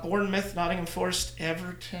 Bournemouth, Nottingham Forest,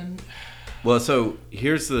 Everton. Well, so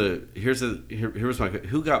here's my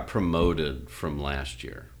who got promoted from last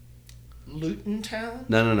year? Luton Town?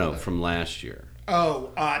 No, from last year. Oh,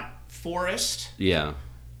 Forest. Yeah.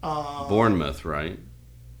 Bournemouth, right?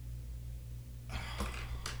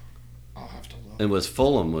 I'll have to look. And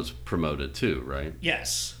Fulham was promoted too, right?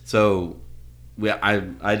 Yes. So, I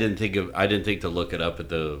didn't think to look it up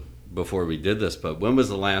before we did this, but when was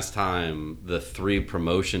the last time the 3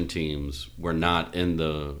 promotion teams were not in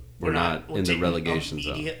the relegation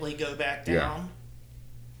zone? Immediately go back down.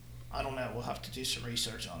 Yeah. I don't know. We'll have to do some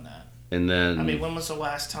research on that. And then, when was the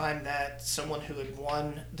last time that someone who had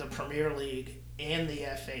won the Premier League and the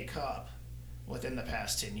FA Cup within the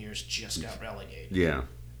past 10 years just got relegated? Yeah.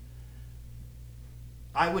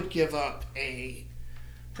 I would give up a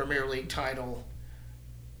Premier League title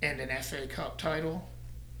and an FA Cup title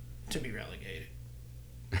to be relegated.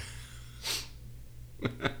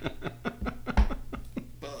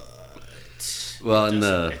 But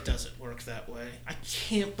it doesn't work that way. I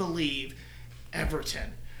can't believe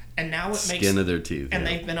Everton. And now it makes skin of their teeth. And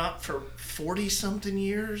they've been up for 40-something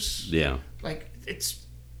years. Yeah. Like it's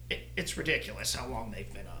ridiculous how long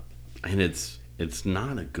they've been up. And it's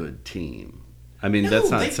not a good team. I mean, that's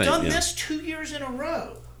not they've saying, done this 2 years in a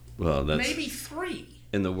row. Well, that's maybe 3.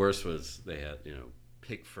 And the worst was they had,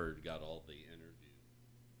 Pickford got all the interviews.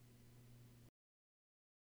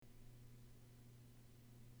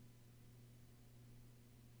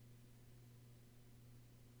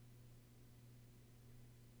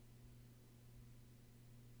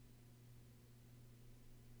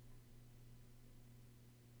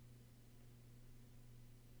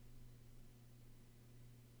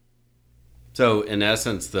 So in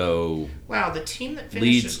essence, though, wow, the team that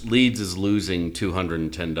finishes Leeds is losing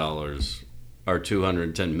 $210 or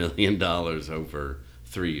 $210 million over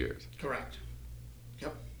 3 years. Correct.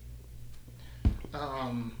 Yep.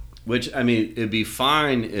 Which, I mean, it'd be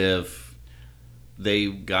fine if they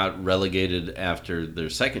got relegated after their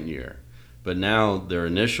second year, but now their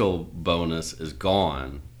initial bonus is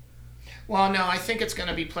gone. Well, no, I think it's going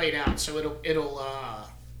to be played out. So it'll.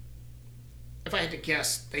 If I had to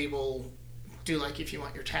guess, they will do like if you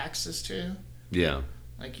want your taxes to. Yeah.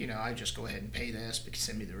 Like, I just go ahead and pay this, but you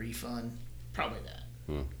send me the refund. Probably that.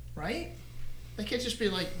 Right? They could just be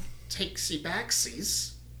like takesy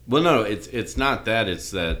backsies. Well, no, it's not that.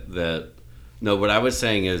 It's that. No, what I was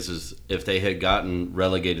saying is if they had gotten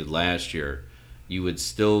relegated last year, you would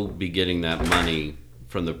still be getting that money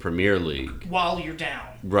from the Premier League while you're down.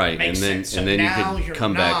 Right, Makes and sense. then So you could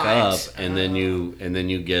come back up, and then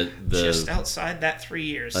you get the just outside that 3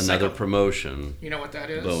 years another promotion. You know what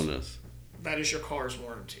that is? Bonus. That is your car's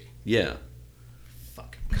warranty. Yeah.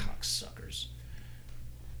 Fucking cocksuckers.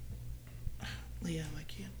 Leo, I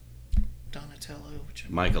can't. Donatello,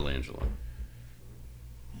 Michelangelo.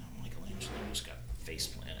 Michelangelo just got face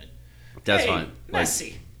planted. That's fine.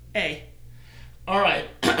 Messi. Hey. All right.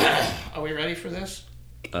 Are we ready for this?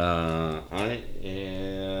 I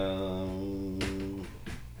am.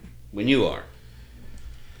 When you are.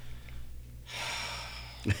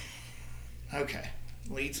 Okay.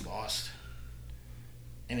 Leeds lost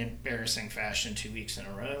in embarrassing fashion 2 weeks in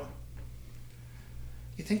a row.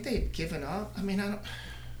 You think they'd given up? I mean, I don't.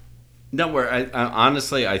 No, I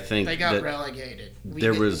honestly, I think they got relegated.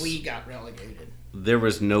 We got relegated. There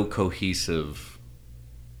was no cohesive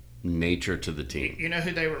nature to the team. You know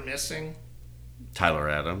who they were missing? Tyler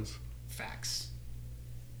Adams. Facts.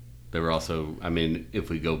 They were also, I mean, if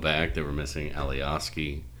we go back, they were missing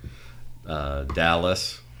Alioski,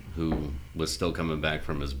 Dallas, who was still coming back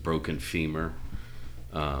from his broken femur.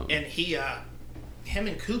 And him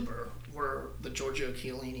and Cooper were the Giorgio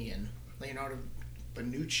Chiellini and Leonardo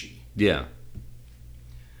Bonucci. Yeah.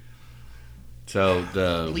 So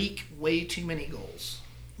Leak way too many goals.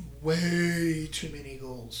 Way too many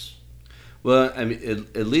goals. Well, I mean,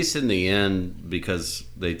 at least in the end, because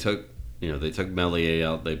they took Melier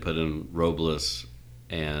out, they put in Robles,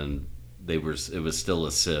 and it was still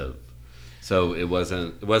a sieve. So it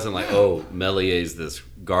wasn't like, oh, Melier's this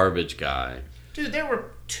garbage guy. Dude, there were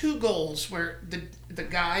 2 goals where the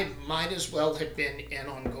guy might as well have been in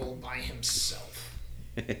on goal by himself.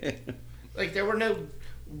 Like, there were no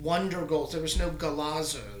wonder goals. There was no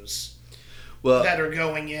Golazzos that are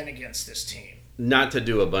going in against this team. Not to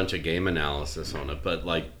do a bunch of game analysis on it, but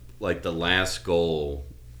like the last goal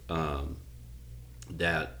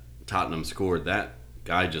that Tottenham scored, that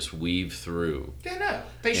guy just weaved through. Yeah,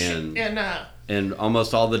 no. And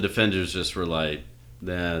almost all the defenders just were like,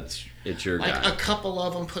 it's your guy. Like, a couple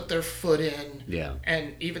of them put their foot in. Yeah.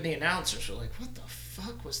 And even the announcers were like, what the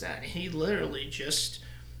fuck was that? And he literally just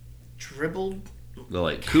dribbled.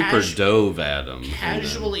 Cooper dove at him.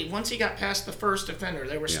 Casually. Once he got past the first defender,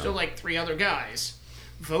 there were still like 3 other guys.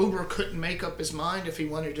 Vober couldn't make up his mind if he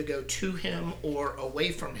wanted to go to him or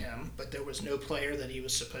away from him, but there was no player that he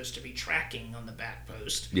was supposed to be tracking on the back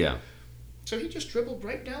post. Yeah. So he just dribbled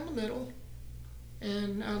right down the middle.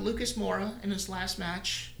 And Lucas Moura in his last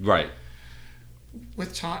match. Right.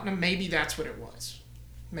 With Tottenham, maybe that's what it was.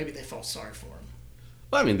 Maybe they felt sorry for him.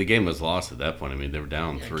 Well, I mean, the game was lost at that point. I mean, they were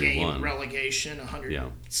down 3-1. Relegation,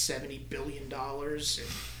 $170 billion.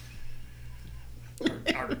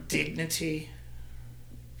 And our dignity.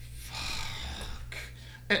 Fuck.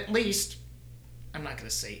 At least, I'm not going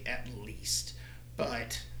to say at least,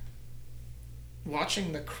 but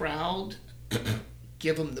watching the crowd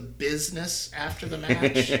give them the business after the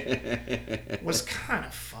match was kind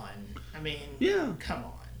of fun. I mean, come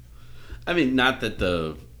on. I mean, not that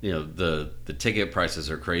the ticket prices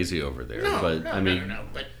are crazy over there,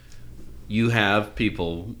 but you have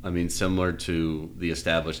people, I mean, similar to the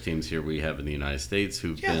established teams here we have in the United States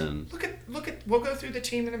who've been look at we'll go through the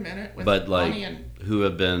team in a minute who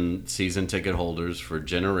have been season ticket holders for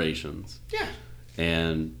generations. Yeah.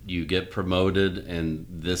 And you get promoted, and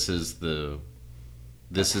this is the result you get.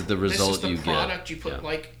 This is the product you put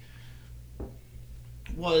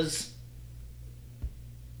was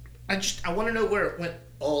I want to know where it went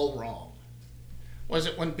all wrong. Was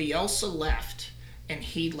it when Bielsa left and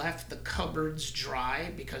he left the cupboards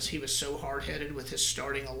dry because he was so hard-headed with his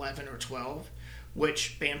starting 11 or 12,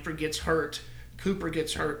 which Bamford gets hurt, Cooper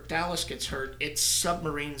gets hurt, Dallas gets hurt. It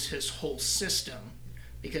submarines his whole system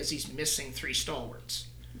because he's missing 3 stalwarts,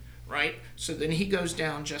 right? So then he goes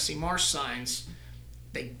down, Jesse Marsch signs,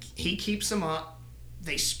 he keeps them up,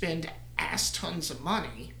 they spend ass tons of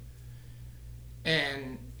money,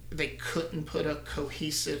 and they couldn't put a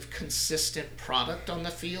cohesive, consistent product on the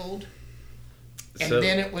field. And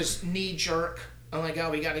then it was knee-jerk, oh my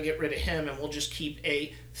God, we got to get rid of him, and we'll just keep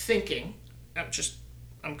thinking.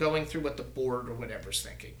 I'm going through what the board or whatever's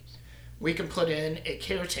thinking. We can put in a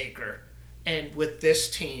caretaker, and with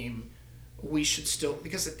this team, we should still,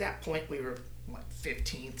 because at that point we were,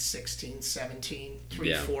 15th, 16th, 17th,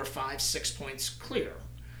 3, 4, 5, 6 points clear.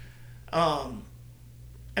 And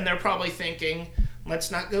they're probably thinking,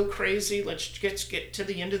 let's not go crazy. Let's get to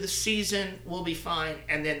the end of the season. We'll be fine.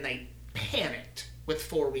 And then they panicked with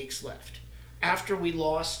 4 weeks left. After we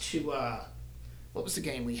lost to, what was the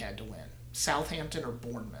game we had to win? Southampton or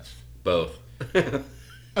Bournemouth? Both.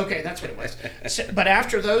 Okay, that's what it was. But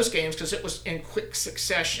after those games, because it was in quick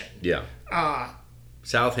succession. Yeah.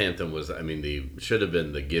 Southampton was, should have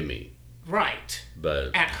been the gimme. Right.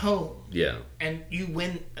 But at home. Yeah. And you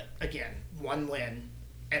win, again, one win,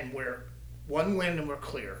 and we're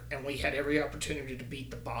clear. And we had every opportunity to beat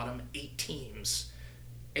the bottom 8 teams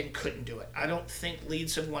and couldn't do it. I don't think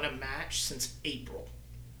Leeds have won a match since April.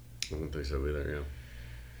 I don't think so either,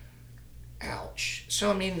 yeah. Ouch.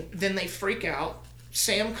 So, then they freak out.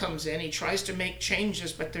 Sam comes in. He tries to make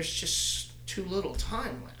changes, but there's just too little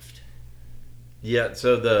time left. Yeah,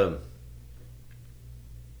 so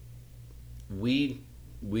we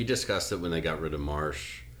discussed it when they got rid of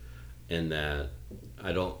Marsch, in that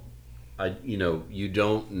you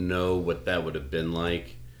don't know what that would have been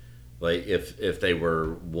like if they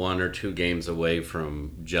were 1 or 2 games away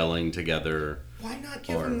from gelling together. Why not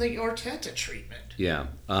give them the Arteta treatment? Yeah.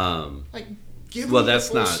 Give them the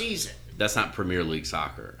full season. That's not Premier League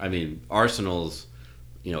soccer. Arsenal's,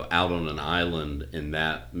 out on an island in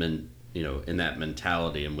that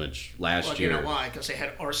mentality in which last year. You know why? Because they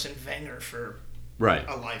had Arsene Wenger for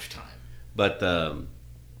a lifetime. But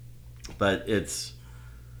it's,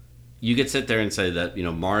 you could sit there and say that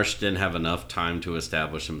Marsch didn't have enough time to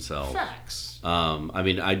establish himself. Facts.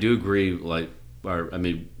 I do agree.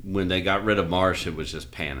 When they got rid of Marsch, it was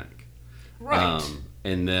just panic. Right.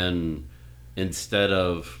 And then instead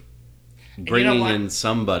of bringing in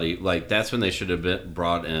somebody, that's when they should have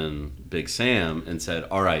brought in Big Sam and said,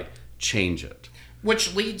 all right, change it.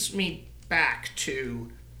 Which leads me back to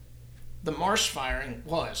the Marsch firing. It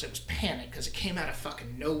was panic because it came out of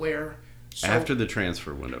fucking nowhere. So, after the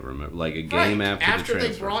transfer window, remember? A game after the transfer. After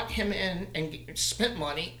they brought him in and spent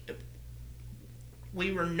money,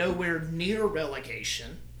 we were nowhere near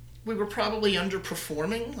relegation. We were probably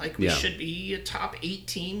underperforming. We should be a top 8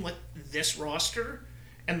 team with this roster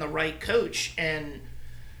and the right coach. And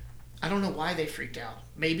I don't know why they freaked out.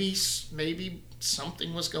 Maybe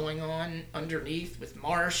something was going on underneath with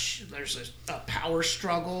Marsch. There's a power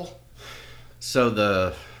struggle.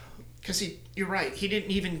 Because you're right. He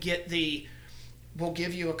didn't even get we'll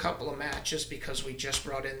give you a couple of matches because we just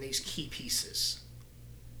brought in these key pieces.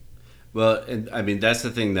 Well, that's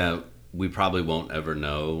the thing that we probably won't ever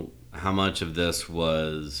know. How much of this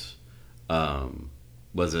was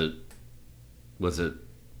it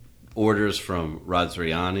orders from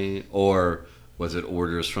Razriani, or was it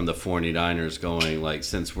orders from the 49ers going,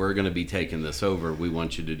 since we're going to be taking this over, we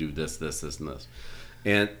want you to do this, this, this, and this.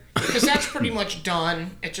 And because that's pretty much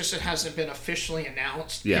done. It hasn't been officially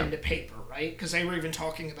announced in the paper, right? Because they were even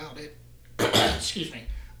talking about it, excuse me,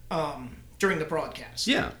 during the broadcast.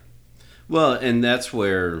 Yeah. Well, and that's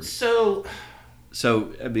where... So,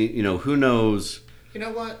 who knows... You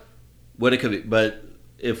know what? What it could be. But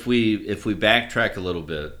if we backtrack a little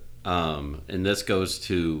bit, and this goes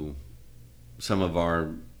to some of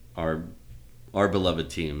our beloved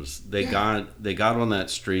teams, they got on that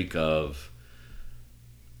streak of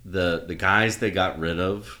the guys they got rid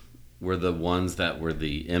of were the ones that were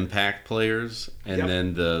the impact players, and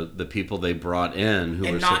then the people they brought in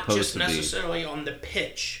who were supposed to be, not just necessarily on the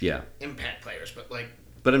pitch, impact players, but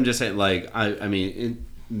But I'm just saying,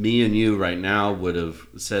 me and you right now would have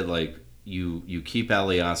said you keep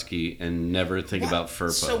Alioski and never think about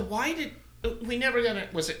Firpo. So why did we never got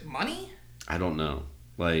it? Was it money? I don't know,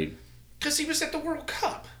 because he was at the World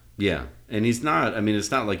Cup. Yeah, and he's not. It's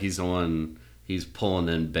not like he's pulling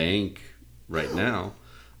in bank right now.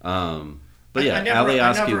 But Alioski I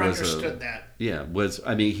never understood that. Yeah,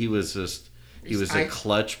 he was just He was a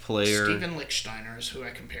clutch player. Steven Lichtsteiner is who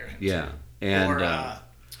I compare him to. Yeah. And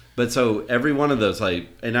but so every one of those, like,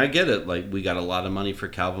 and I get it, like, we got a lot of money for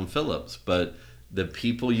Calvin Phillips, but the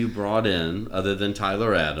people you brought in, other than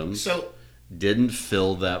Tyler Adams, didn't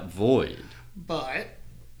fill that void. But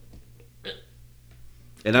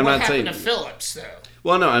and I'm what not saying happened to Phillips, though?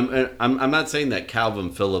 Well, no, I'm not saying that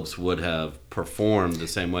Calvin Phillips would have performed the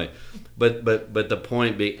same way, but the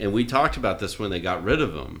point being, and we talked about this when they got rid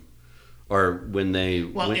of him, or when they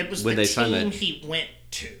it was when the they signed team that. he went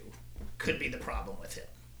to could be the problem with him.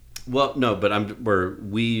 Well, no, but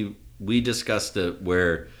we discussed it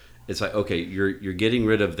where it's like, okay, you're getting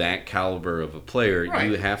rid of that caliber of a player. Right.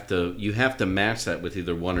 You have to match that with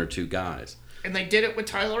either one or two guys. And they did it with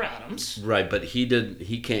Tyler Adams. Right, but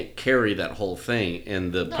he can't carry that whole thing.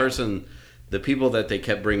 And the people that they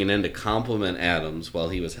kept bringing in to complement Adams while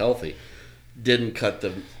he was healthy didn't cut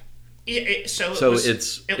the. It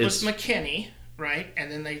was McKinney, right?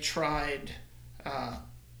 And then they tried.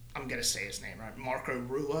 I'm gonna say his name right, Marco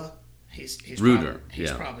Rua. He's Ruder.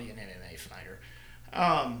 He's probably an MMA fighter.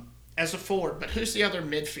 As a forward, but who's the other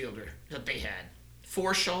midfielder that they had?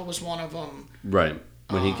 Forshaw was one of them. Right.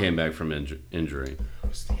 When he came back from injury. Who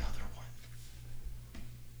was the other one?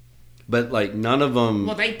 But like none of them.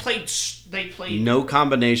 Well, they played. No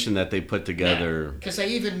combination that they put together. Because they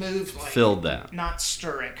even moved filled that. Not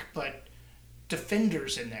Sturrock, but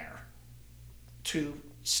defenders in there to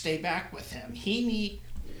stay back with him.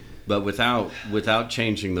 But without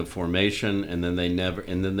changing the formation, and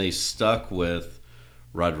then they stuck with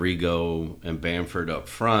Rodrigo and Bamford up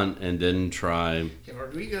front and didn't try. Yeah,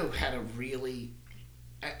 Rodrigo had a really.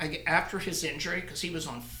 After his injury, because he was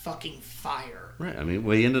on fucking fire. Right. I mean,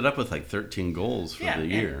 he ended up with like 13 goals for the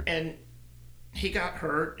year. And he got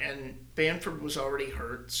hurt, and Bamford was already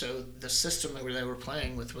hurt, so the system that they were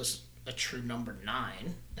playing with was a true number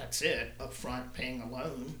 9. That's it, up front, paying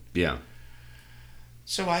alone. Yeah.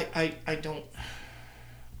 So I don't.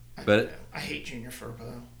 I hate Junior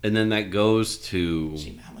Firpo. And then that goes to.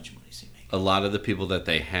 How much money is he making? A lot of the people that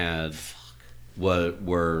they had.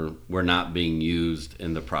 Were not being used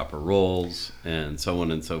in the proper roles, and so on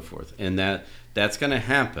and so forth. And that's going to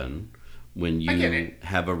happen when you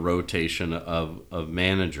have a rotation of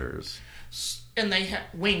managers. And they have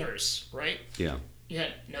wingers, right? Yeah. Yeah,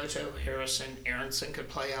 Noto, Harrison, Aronson could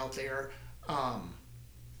play out there.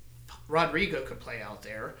 Rodrigo could play out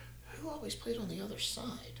there. Who always played on the other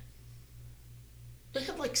side? They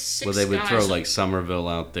had like 6 guys. Well, they would throw like Somerville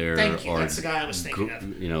out there. Thank you. That's the guy I was thinking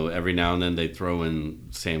of. You know, every now and then they throw in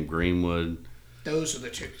Sam Greenwood. Those are the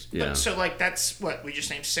two. Yeah. But, so, like, that's what? We just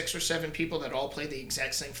named 6 or 7 people that all play the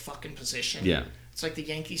exact same fucking position. Yeah. It's like the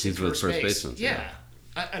Yankees He's at first base. Baseman. Yeah.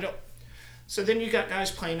 I don't. So then you got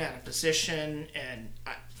guys playing out of position, and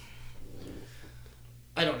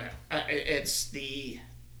I don't know. It's the.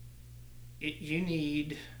 You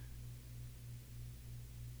need.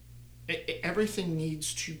 Everything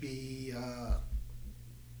needs to be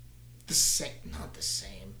the same, not the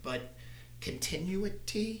same, but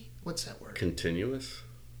continuity. What's that word? Continuous?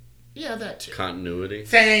 Yeah, that too. Continuity?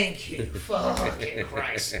 Thank you. Fucking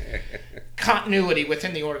Christ. Continuity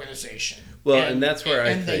within the organization. Well, and that's where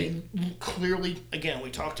I think... they clearly, again, we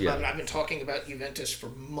talked about it. I've been talking about Juventus for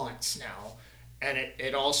months now, and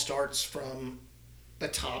it all starts from the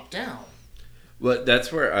top down. Well,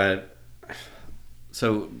 that's where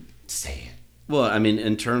So... Say it. Well, I mean,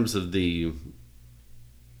 in terms of the...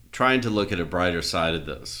 Trying to look at a brighter side of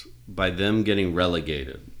this... By them getting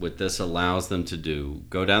relegated, what this allows them to do,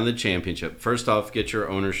 go down the championship. First off, get your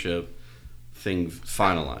ownership thing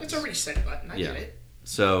finalized. It's a reset button. I get it.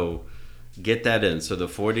 So get that in. So the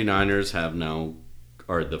 49ers have now,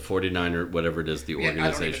 or the 49er, whatever it is, the organization.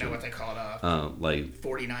 I don't even know what they call it. Like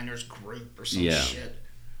 49ers group or some shit.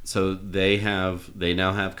 So they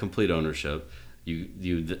now have complete ownership.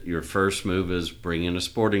 Your first move is bring in a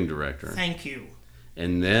sporting director. Thank you.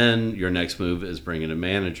 And then your next move is bring in a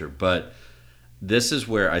manager. But this is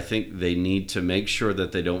where I think they need to make sure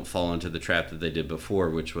that they don't fall into the trap that they did before,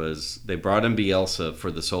 which was they brought in Bielsa for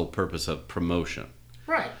the sole purpose of promotion.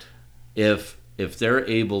 Right. If they're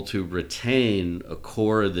able to retain a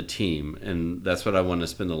core of the team, and that's what I want to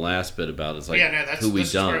spend the last bit about, is like who we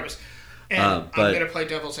don't. And I'm going to play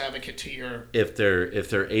devil's advocate to your... If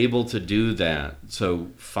they're able to do that,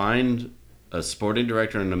 so find a sporting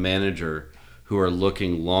director and a manager who are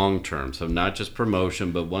looking long term, so not just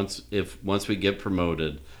promotion, but once we get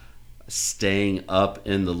promoted, staying up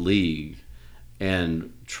in the league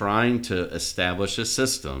and trying to establish a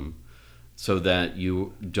system so that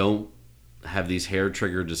you don't have these hair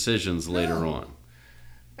trigger decisions later on.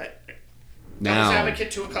 Now,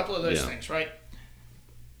 advocate to a couple of those things, right?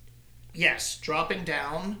 yes, dropping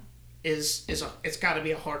down it's got to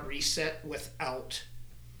be a hard reset without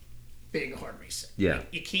being a hard reset. Yeah.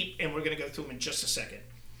 You keep, and we're going to go through them in just a second.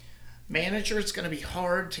 Manager, it's going to be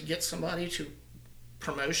hard to get somebody to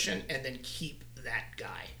promotion and then keep that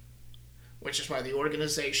guy, which is why the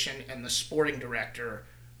organization and the sporting director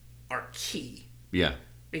are key. Yeah.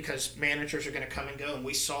 Because managers are going to come and go, and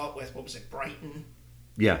we saw it with, what was it, Brighton?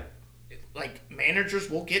 Yeah. Like, managers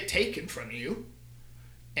will get taken from you,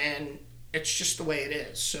 and it's just the way it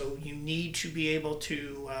is. So you need to be able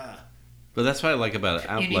to... but that's what I like about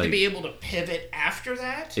it. You need to be able to pivot after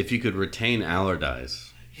that. If you could retain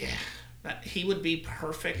Allardyce... Yeah. He would be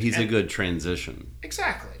perfect. He's a good transition.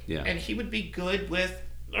 Exactly. Yeah. And he would be good with...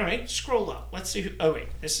 All right, scroll up. Let's see who... Oh, wait.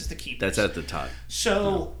 This is the keeper. That's at the top.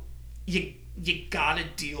 So, you got to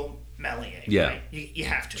deal Melier. Yeah. Right? You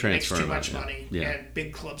have to. Transfer it makes too him much money, and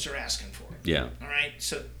big clubs are asking for it. Yeah. All right?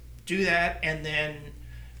 So, do that, and then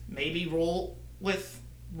maybe roll with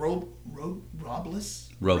Robles.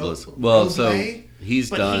 Well, so he's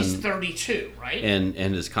but done... he's 32, right? And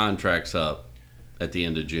his contract's up at the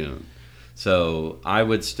end of June. So, I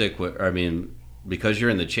would stick with... I mean, because you're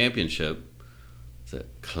in the championship... Is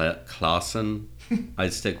it Klaassen?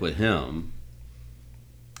 I'd stick with him.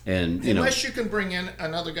 And unless you can bring in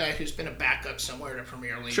another guy who's been a backup somewhere in the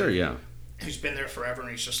Premier League. Sure, yeah. Who's been there forever, and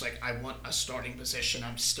he's just like, I want a starting position.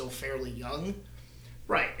 I'm still fairly young.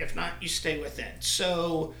 Right. If not, you stay within.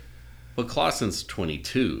 So... But Klaassen's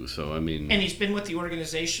 22, so I mean... And he's been with the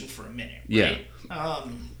organization for a minute, right? Yeah.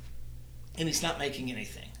 And he's not making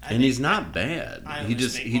anything. And he's not bad. He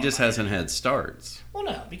just hasn't had starts. Well,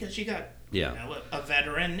 no, because you got a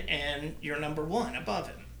veteran and you're number one above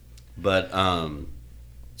him. But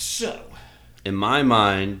so, in my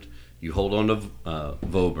mind, you hold on to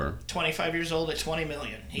Vober. 25 years old at $20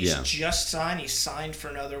 million. He's just signed. He's signed for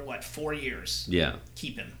another 4 years. Yeah.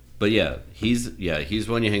 Keep him. But he's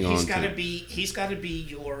one you hang on to. He's got to be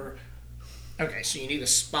your... Okay, so you need a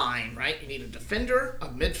spine, right? You need a defender, a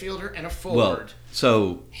midfielder, and a forward. Well,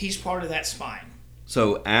 so... He's part of that spine.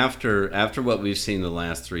 So after what we've seen the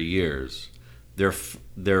last 3 years,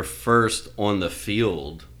 their first on the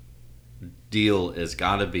field deal has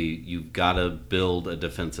got to be, you've got to build a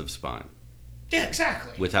defensive spine. Yeah,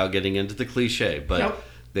 exactly. Without getting into the cliche, but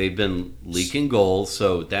they've been leaking goals,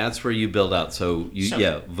 so that's where you build out. So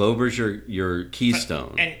Vober's your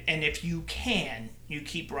keystone. And if you can, you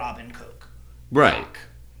keep Robin Cook. Right.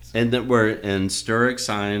 And Sturrock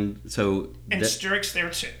signed, so... And Sturrock's there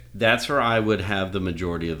too. That's where I would have the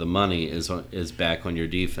majority of the money is back on your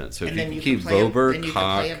defense. So if you can keep Vober,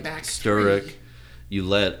 Koch, Sturrock, you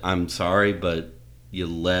let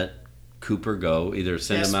Cooper go. Either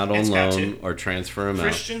send him out on loan or transfer him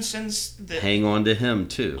Christensen's out. Hang on to him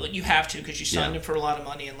too. Well, you have to, because you signed him for a lot of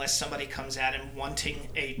money unless somebody comes at him wanting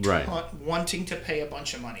to pay a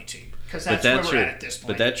bunch of money to you. Because that's where we're at this point.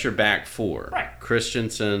 But that's your back four. Right.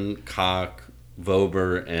 Christensen, Koch,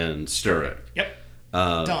 Vober, and Sturrock. Yep.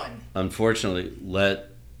 Done. Unfortunately,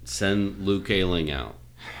 send Luke Ayling out.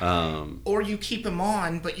 Or you keep him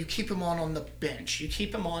on, but you keep him on the bench. You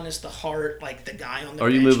keep him on as the heart, like the guy on the bench. Or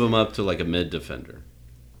you move him up to like a mid defender.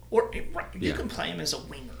 Or you can play him as a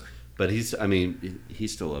winger. But he's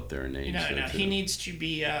still up there in age. No, he needs to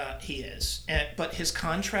be. He is, but his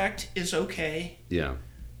contract is okay. Yeah.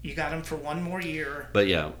 You got him for 1 more year. But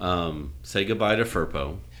say goodbye to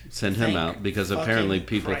Firpo. Send him out because apparently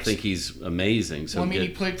people think he's amazing. So he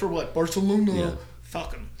played for what? Barcelona. Yeah.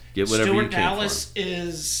 Fuck him. Get whatever Stuart you can Dallas for him.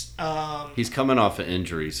 Is. He's coming off an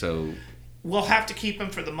injury, so. We'll have to keep him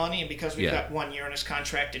for the money, and because we've got 1 year in his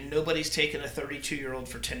contract, and nobody's taken a 32-year-old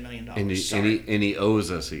for $10 million. And he owes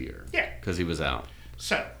us a year. Yeah. Because he was out.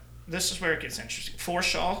 So, this is where it gets interesting.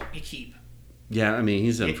 Forshaw, you keep. Yeah,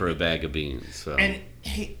 he's in for a bag of beans. So. And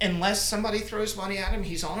unless somebody throws money at him,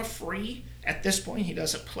 he's on a free. At this point, he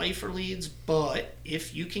doesn't play for Leeds, but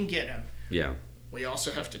if you can get him. Yeah. We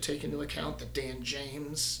also have to take into account that Dan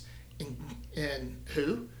James and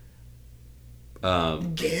who?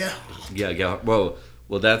 Yeah. Well,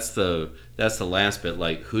 that's the last bit.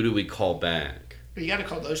 Like, who do we call back? But you got to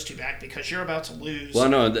call those two back because you're about to lose. Well,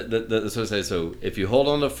 no, that's what I say. So if you hold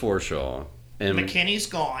on to Forshaw and McKinney's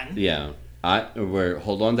gone. Yeah,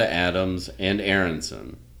 hold on to Adams and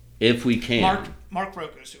Aronson if we can. Mark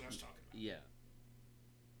Roko's who I was talking about. Yeah.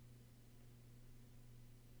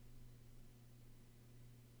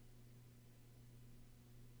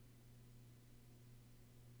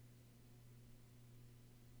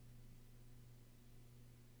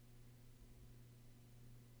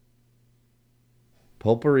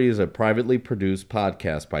 Pulpery is a privately produced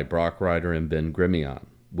podcast by Brock Ryder and Ben Grimion.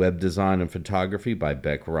 Web design and photography by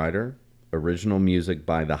Beck Ryder. Original music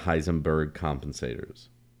by the Heisenberg Compensators.